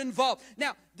things that are involved.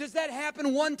 Now, does that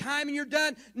happen one time and you're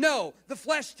done? No. The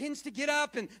flesh tends to get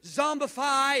up and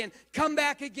zombify and come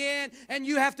back again, and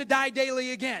you have to die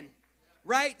daily again.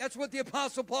 Right? That's what the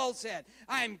Apostle Paul said.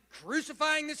 I'm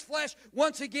crucifying this flesh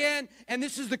once again, and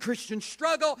this is the Christian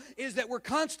struggle, is that we're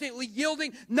constantly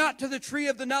yielding, not to the tree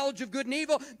of the knowledge of good and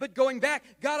evil, but going back.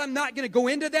 God, I'm not going to go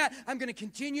into that. I'm going to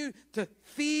continue to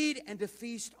feed and to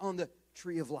feast on the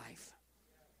tree of life.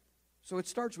 So it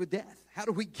starts with death. How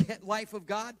do we get life of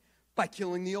God? By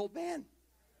killing the old man.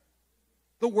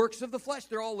 The works of the flesh,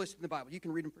 they're all listed in the Bible. You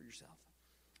can read them for yourself.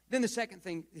 Then the second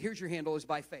thing, here's your handle, is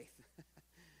by faith.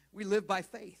 We live by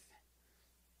faith.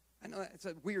 I know it's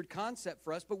a weird concept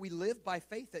for us, but we live by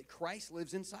faith that Christ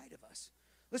lives inside of us.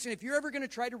 Listen, if you're ever going to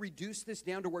try to reduce this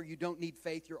down to where you don't need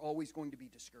faith, you're always going to be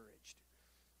discouraged.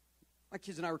 My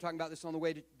kids and I were talking about this on the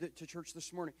way to church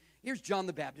this morning. Here's John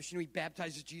the Baptist. He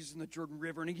baptizes Jesus in the Jordan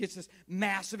River, and he gets this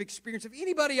massive experience. If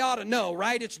anybody ought to know,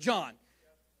 right, it's John.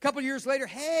 A couple years later,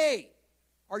 hey,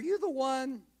 are you the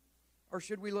one, or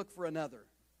should we look for another?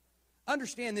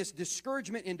 Understand this,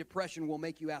 discouragement and depression will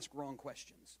make you ask wrong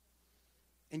questions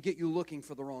and get you looking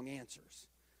for the wrong answers.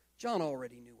 John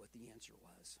already knew what the answer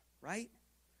was, right?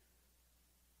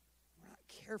 We're not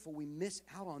careful, we miss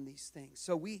out on these things.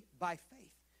 So we, by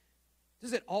faith.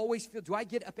 Does it always feel, do I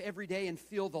get up every day and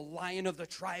feel the Lion of the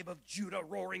tribe of Judah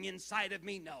roaring inside of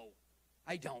me? No,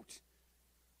 I don't.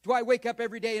 Do I wake up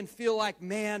every day and feel like,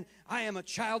 man, I am a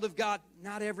child of God?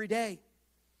 Not every day.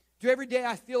 Do every day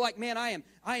I feel like, man,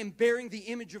 I am bearing the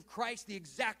image of Christ the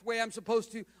exact way I'm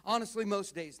supposed to? Honestly,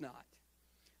 most days not.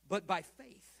 But by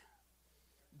faith,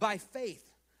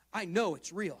 I know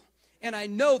it's real. and I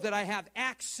know that I have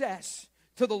access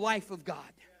to the life of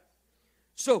God.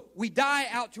 So we die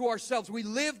out to ourselves. We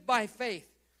live by faith.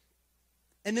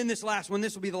 And then this last one,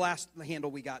 this will be the last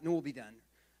handle we got, and we'll be done.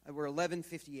 We're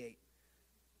 11:58.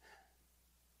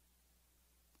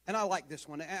 And I like this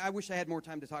one. I wish I had more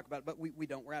time to talk about it, but we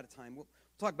don't. We're out of time. We'll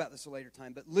talk about this a later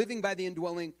time. But living by the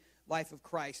indwelling life of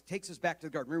Christ takes us back to the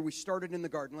garden. Remember, we started in the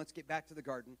garden. Let's get back to the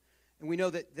garden. And we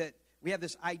know that we have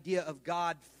this idea of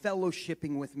God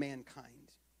fellowshipping with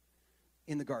mankind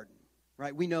in the garden.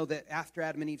 Right? We know that after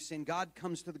Adam and Eve sinned, God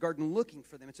comes to the garden looking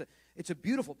for them. It's a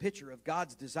beautiful picture of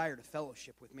God's desire to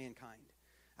fellowship with mankind.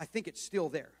 I think it's still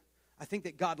there. I think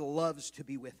that God loves to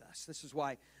be with us. This is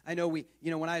why I know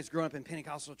when I was growing up in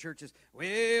Pentecostal churches,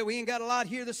 well, we ain't got a lot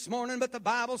here this morning, but the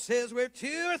Bible says where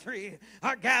 2 or 3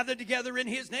 are gathered together in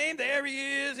His name, there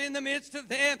He is in the midst of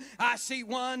them. I see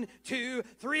 1, 2,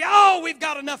 3. Oh, we've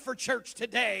got enough for church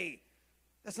today.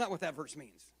 That's not what that verse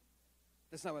means.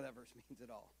 That's not what that verse means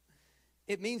at all.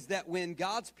 It means that when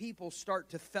God's people start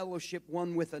to fellowship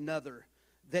one with another,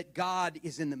 that God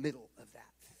is in the middle of that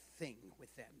thing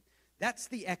with them. That's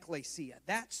the ecclesia.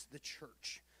 That's the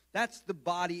church. That's the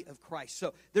body of Christ.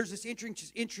 So there's this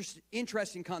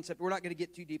interesting concept. We're not going to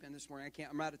get too deep in this morning.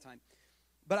 I'm out of time.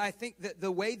 But I think that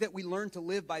the way that we learn to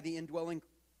live by the indwelling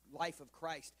life of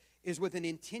Christ is with an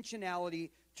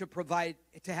intentionality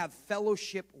to have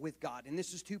fellowship with God. And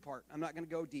this is two-part. I'm not going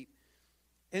to go deep.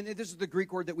 And this is the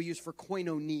Greek word that we use for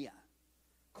koinonia.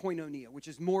 Koinonia, which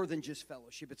is more than just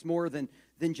fellowship. It's more than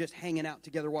just hanging out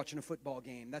together watching a football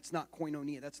game. That's not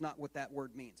koinonia. That's not what that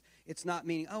word means. It's not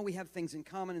meaning, we have things in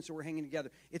common and so we're hanging together.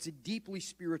 It's a deeply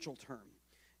spiritual term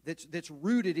that's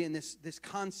rooted in this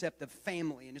concept of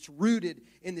family, and it's rooted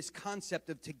in this concept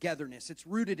of togetherness. It's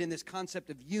rooted in this concept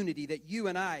of unity, that you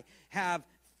and I have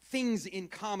things in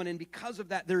common, and because of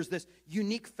that, there's this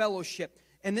unique fellowship.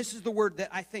 And this is the word that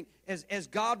I think, as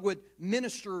God would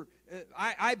minister,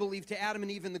 I believe, to Adam and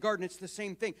Eve in the garden, it's the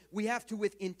same thing. We have to,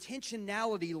 with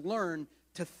intentionality, learn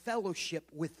to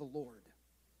fellowship with the Lord.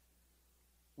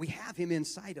 We have Him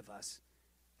inside of us.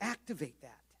 Activate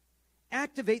that.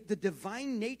 Activate the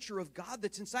divine nature of God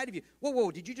that's inside of you. Whoa,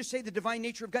 did you just say the divine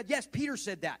nature of God? Yes, Peter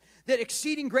said that. That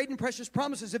exceeding great and precious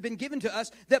promises have been given to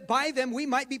us, that by them we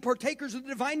might be partakers of the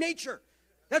divine nature.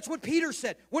 That's what Peter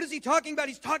said. What is he talking about?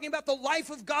 He's talking about the life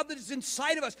of God that is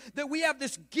inside of us, that we have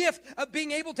this gift of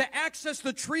being able to access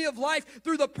the tree of life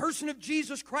through the person of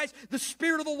Jesus Christ, the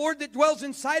Spirit of the Lord that dwells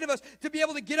inside of us, to be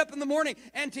able to get up in the morning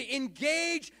and to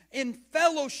engage in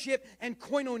fellowship and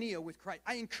koinonia with Christ.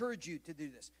 I encourage you to do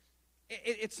this.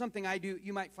 It's something I do.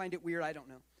 You might find it weird. I don't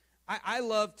know. I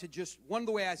love to one of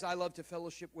the ways I love to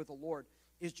fellowship with the Lord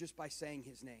is just by saying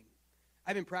His name.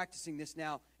 I've been practicing this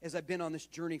now as I've been on this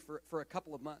journey for a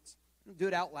couple of months. I don't do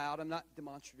it out loud. I'm not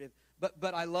demonstrative,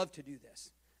 but I love to do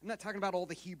this. I'm not talking about all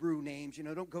the Hebrew names.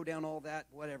 Don't go down all that,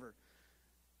 whatever.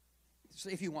 So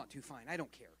if you want to, fine. I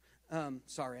don't care.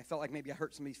 Sorry, I felt like maybe I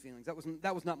hurt somebody's feelings.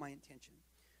 That was not my intention.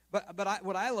 But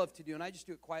what I love to do, and I just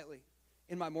do it quietly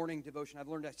in my morning devotion, I've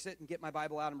learned to sit and get my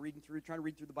Bible out. I'm trying to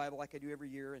read through the Bible like I do every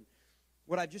year. And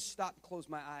what I've just stopped and closed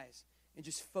my eyes and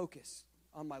just focus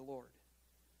on my Lord.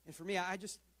 And for me, I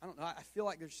don't know, I feel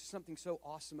like there's something so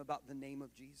awesome about the name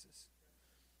of Jesus.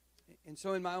 And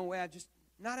so in my own way, I just,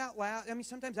 not out loud,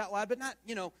 sometimes out loud, but not,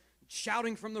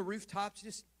 shouting from the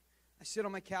rooftops. I sit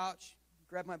on my couch,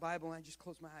 grab my Bible, and I just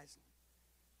close my eyes.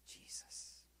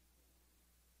 Jesus.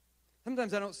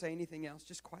 Sometimes I don't say anything else,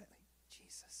 just quietly.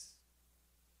 Jesus.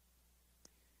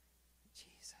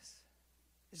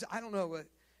 Jesus. I don't know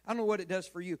what it does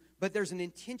for you, but there's an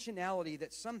intentionality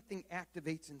that something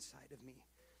activates inside of me.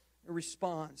 It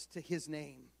responds to His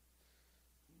name.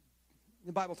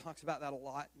 The Bible talks about that a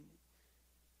lot.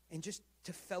 And just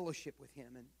to fellowship with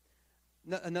Him.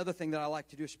 And another thing that I like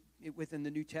to do within the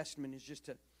New Testament is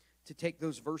just to take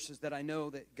those verses that I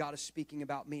know that God is speaking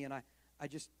about me, and I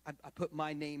put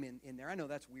my name in there. I know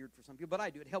that's weird for some people, but I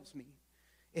do. It helps me.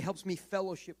 It helps me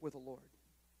fellowship with the Lord.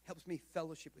 It helps me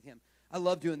fellowship with Him. I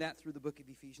love doing that through the book of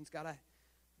Ephesians. God, I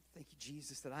thank you,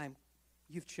 Jesus, that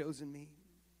you've chosen me.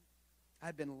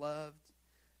 I've been loved.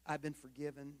 I've been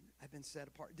forgiven. I've been set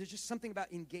apart. There's just something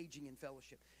about engaging in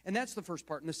fellowship. And that's the first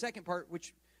part. And the second part,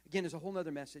 which, again, is a whole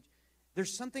other message,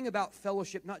 there's something about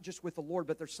fellowship, not just with the Lord,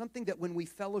 but there's something that when we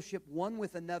fellowship one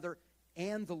with another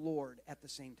and the Lord at the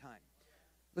same time.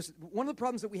 Listen, one of the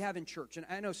problems that we have in church, and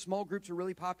I know small groups are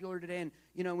really popular today,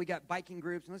 and, we got biking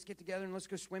groups, and let's get together, and let's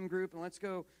go swim group, and let's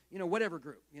go, whatever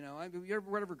group,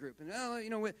 whatever group.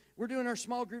 And, we're doing our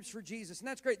small groups for Jesus, and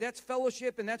that's great. That's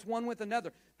fellowship, and that's one with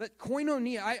another. But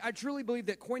koinonia, I truly believe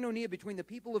that koinonia between the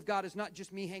people of God is not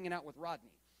just me hanging out with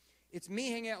Rodney. It's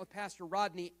me hanging out with Pastor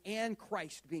Rodney and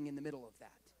Christ being in the middle of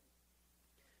that.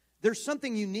 There's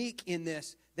something unique in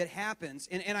this that happens,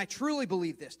 and I truly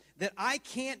believe this, that I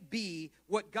can't be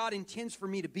what God intends for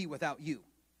me to be without you.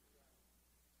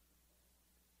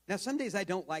 Now, some days I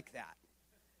don't like that.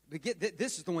 But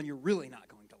this is the one you're really not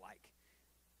going to like.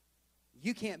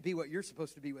 You can't be what you're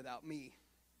supposed to be without me.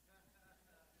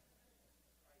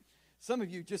 Some of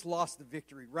you just lost the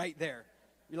victory right there.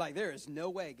 You're like, there is no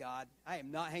way, God. I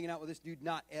am not hanging out with this dude,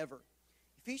 not ever.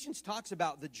 Ephesians talks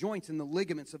about the joints and the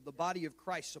ligaments of the body of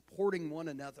Christ supporting one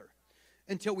another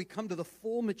until we come to the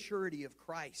full maturity of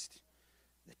Christ.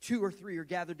 The 2 or 3 are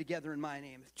gathered together in my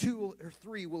name. If 2 or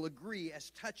 3 will agree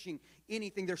as touching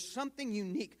anything. There's something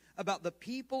unique about the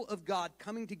people of God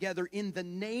coming together in the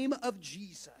name of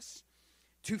Jesus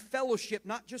to fellowship,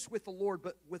 not just with the Lord,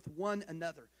 but with one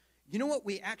another. You know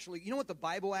what the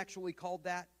Bible actually called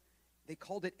that? They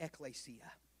called it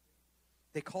ecclesia.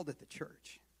 They called it the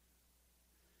church.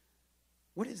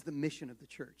 What is the mission of the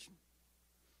church?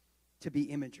 To be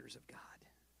imagers of God.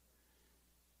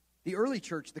 The early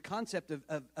church, the concept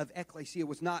of ecclesia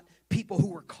was not people who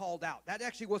were called out. That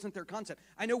actually wasn't their concept.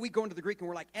 I know we go into the Greek and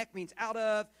we're like, ek means out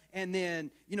of, and then,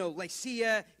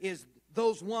 lesia is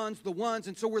those ones, the ones,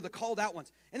 and so we're the called out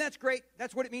ones. And that's great.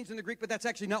 That's what it means in the Greek, but that's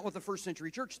actually not what the first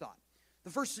century church thought. The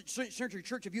first century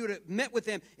church, if you would have met with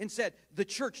them and said, the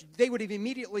church, they would have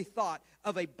immediately thought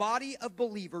of a body of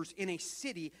believers in a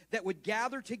city that would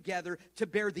gather together to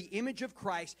bear the image of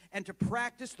Christ and to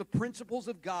practice the principles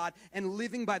of God and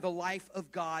living by the life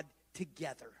of God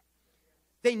together.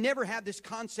 They never had this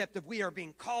concept of we are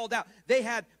being called out. They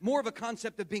had more of a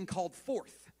concept of being called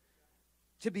forth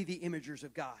to be the imagers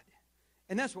of God.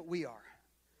 And that's what we are.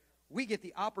 We get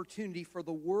the opportunity for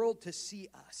the world to see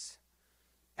us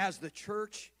as the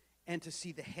church and to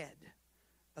see the head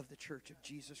of the church of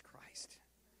Jesus Christ.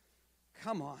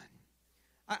 Come on.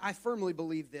 I firmly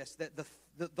believe this, that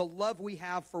the love we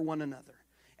have for one another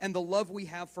and the love we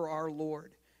have for our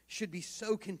Lord should be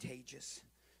so contagious,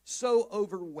 so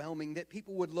overwhelming that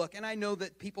people would look. And I know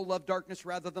that people love darkness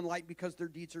rather than light because their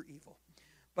deeds are evil.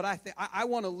 But I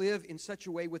want to live in such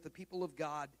a way with the people of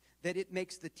God that it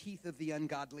makes the teeth of the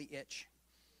ungodly itch.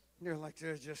 They're like,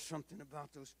 there's just something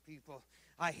about those people.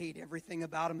 I hate everything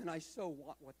about them, and I so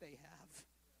want what they have.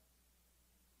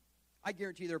 I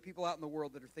guarantee there are people out in the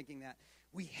world that are thinking that.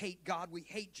 We hate God, we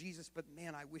hate Jesus, but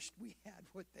man, I wish we had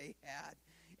what they had.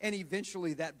 And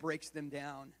eventually that breaks them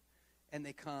down, and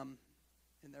they come,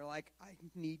 and they're like, I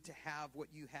need to have what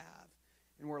you have.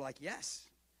 And we're like, yes,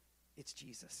 it's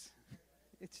Jesus.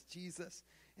 It's Jesus,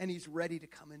 and he's ready to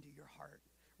come into your heart.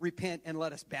 Repent and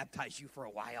let us baptize you for a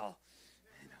while.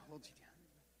 Hold you down.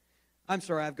 I'm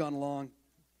sorry, I've gone long.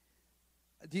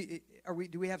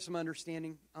 Do we have some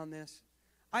understanding on this?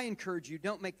 I encourage you,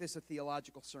 don't make this a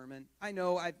theological sermon. I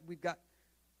know we've got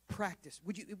practice.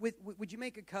 Would you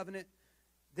make a covenant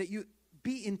that you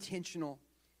be intentional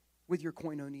with your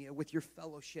koinonia, with your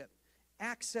fellowship?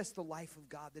 Access the life of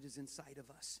God that is inside of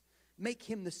us. Make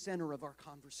him the center of our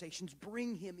conversations.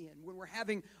 Bring him in when we're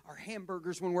having our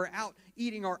hamburgers, when we're out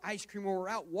eating our ice cream, when we're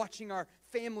out watching our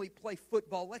family play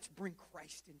football. Let's bring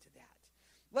Christ into that.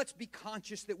 Let's be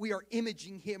conscious that we are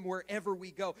imaging him wherever we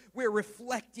go. We're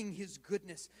reflecting his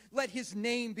goodness. Let his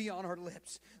name be on our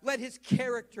lips. Let his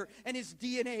character and his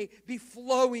DNA be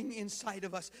flowing inside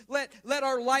of us. Let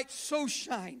our light so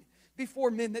shine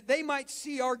before men that they might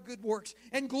see our good works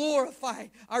and glorify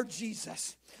our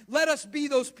Jesus. Let us be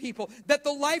those people that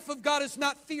the life of God is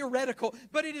not theoretical,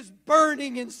 but it is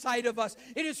burning inside of us.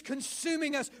 It is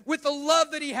consuming us with the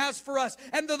love that he has for us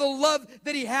and the love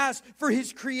that he has for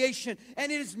his creation.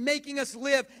 And it is making us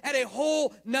live at a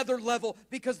whole nother level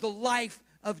because the life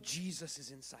of Jesus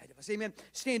is inside of us. Amen.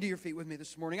 Stand to your feet with me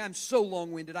this morning. I'm so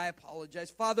long-winded. I apologize.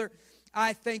 Father,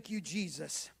 I thank you,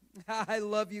 Jesus. I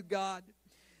love you, God.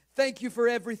 Thank you for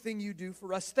everything you do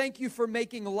for us. Thank you for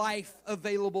making life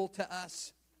available to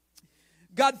us.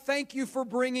 God, thank you for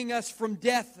bringing us from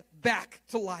death back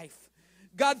to life.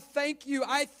 God, thank you.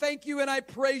 I thank you and I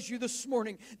praise you this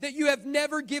morning that you have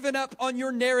never given up on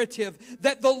your narrative,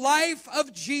 that the life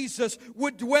of Jesus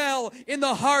would dwell in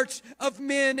the hearts of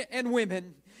men and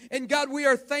women. And God, we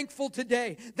are thankful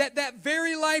today that that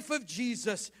very life of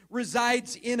Jesus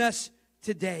resides in us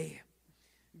today.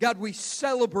 God, we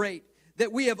celebrate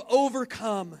that we have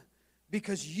overcome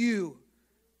because you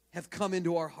have come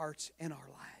into our hearts and our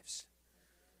lives.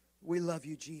 We love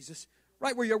you, Jesus.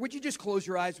 Right where you are, would you just close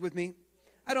your eyes with me?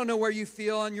 I don't know where you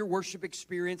feel on your worship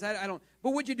experience. I don't.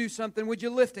 But would you do something? Would you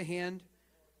lift a hand?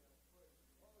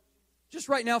 Just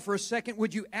right now for a second,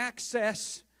 would you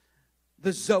access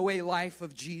the Zoe life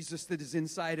of Jesus that is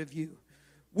inside of you?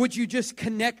 Would you just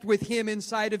connect with Him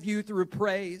inside of you through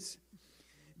praise?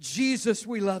 Jesus,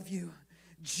 we love you.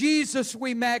 Jesus,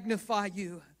 we magnify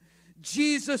you.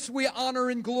 Jesus, we honor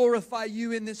and glorify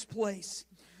you in this place.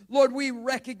 Lord, we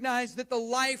recognize that the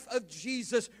life of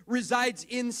Jesus resides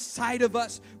inside of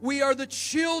us. We are the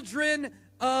children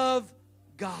of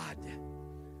God.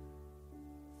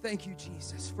 Thank you,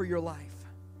 Jesus, for your life.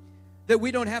 That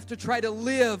we don't have to try to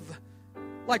live,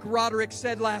 like Roderick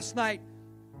said last night,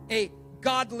 a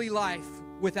godly life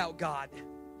without God.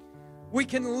 We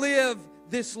can live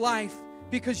this life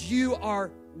because you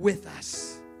are with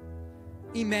us.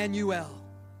 Emmanuel,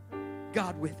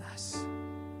 God with us.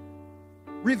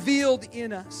 Revealed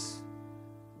in us.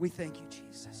 We thank you,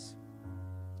 Jesus.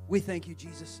 We thank you,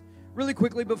 Jesus. Really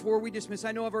quickly before we dismiss,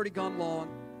 I know I've already gone long,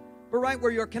 but right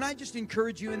where you are, can I just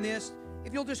encourage you in this?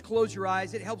 If you'll just close your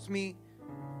eyes, it helps me.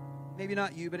 Maybe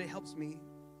not you, but it helps me.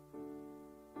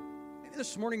 Maybe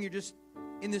this morning you're just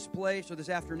in this place, or this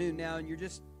afternoon now, and you're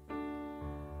just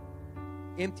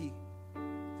empty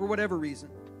for whatever reason.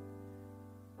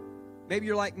 Maybe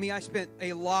you're like me. I spent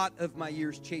a lot of my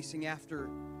years chasing after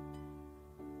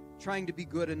trying to be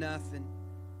good enough, and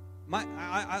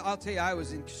I'll tell you, I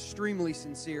was extremely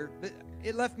sincere, but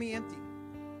it left me empty.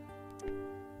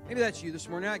 Maybe that's you this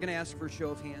morning. I'm not going to ask for a show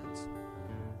of hands,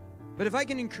 but if I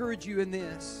can encourage you in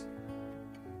this,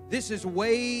 this is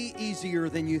way easier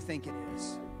than you think it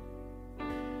is.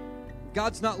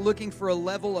 God's not looking for a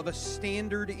level of a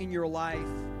standard in your life.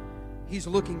 He's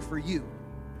looking for you.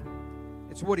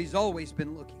 It's what He's always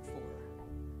been looking for.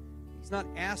 He's not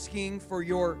asking for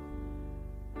your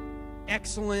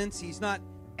excellence. He's not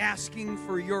asking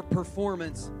for your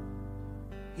performance.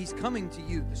 He's coming to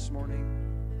you this morning.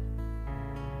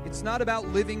 It's not about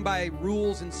living by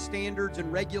rules and standards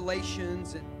and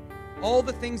regulations and all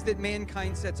the things that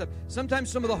mankind sets up. Sometimes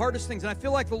some of the hardest things, and I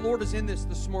feel like the Lord is in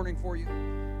this morning for you.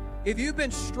 If you've been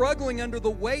struggling under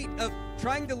the weight of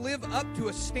trying to live up to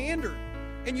a standard,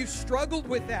 and you've struggled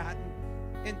with that,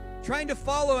 and trying to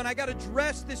follow, and I got to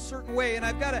dress this certain way, and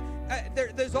I've got to,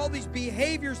 there's all these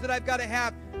behaviors that I've got to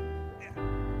have.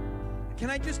 Can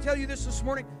I just tell you this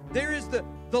morning? There is the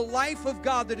life of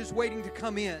God that is waiting to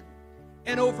come in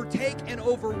and overtake and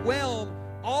overwhelm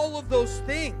all of those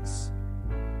things.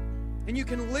 And you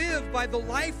can live by the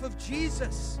life of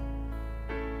Jesus.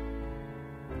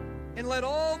 And let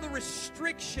all the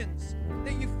restrictions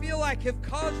that you feel like have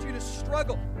caused you to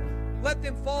struggle, let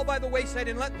them fall by the wayside,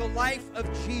 and let the life of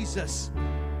Jesus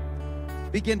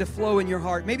begin to flow in your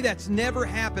heart. Maybe that's never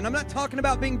happened. I'm not talking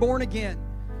about being born again.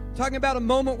 I'm talking about a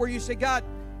moment where you say, God,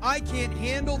 I can't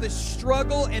handle this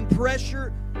struggle and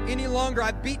pressure any longer.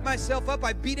 I beat myself up.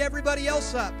 I beat everybody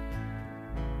else up.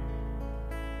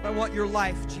 I want your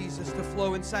life, Jesus, to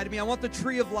flow inside of me. I want the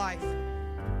tree of life.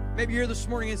 Maybe you're here this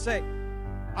morning and say,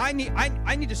 I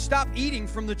need to stop eating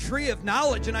from the tree of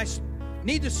knowledge, and I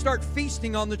need to start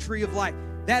feasting on the tree of life.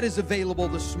 That is available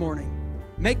this morning.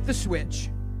 Make the switch.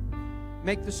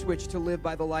 Make the switch to live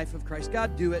by the life of Christ.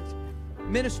 God, do it.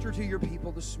 Minister to your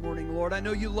people this morning, Lord. I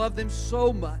know you love them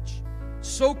so much,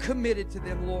 so committed to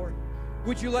them, Lord.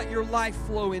 Would you let your life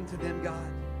flow into them,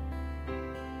 God?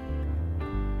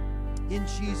 In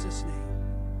Jesus'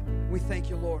 name, we thank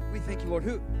you, Lord. We thank you, Lord.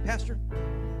 Who, Pastor,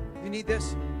 you need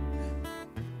this?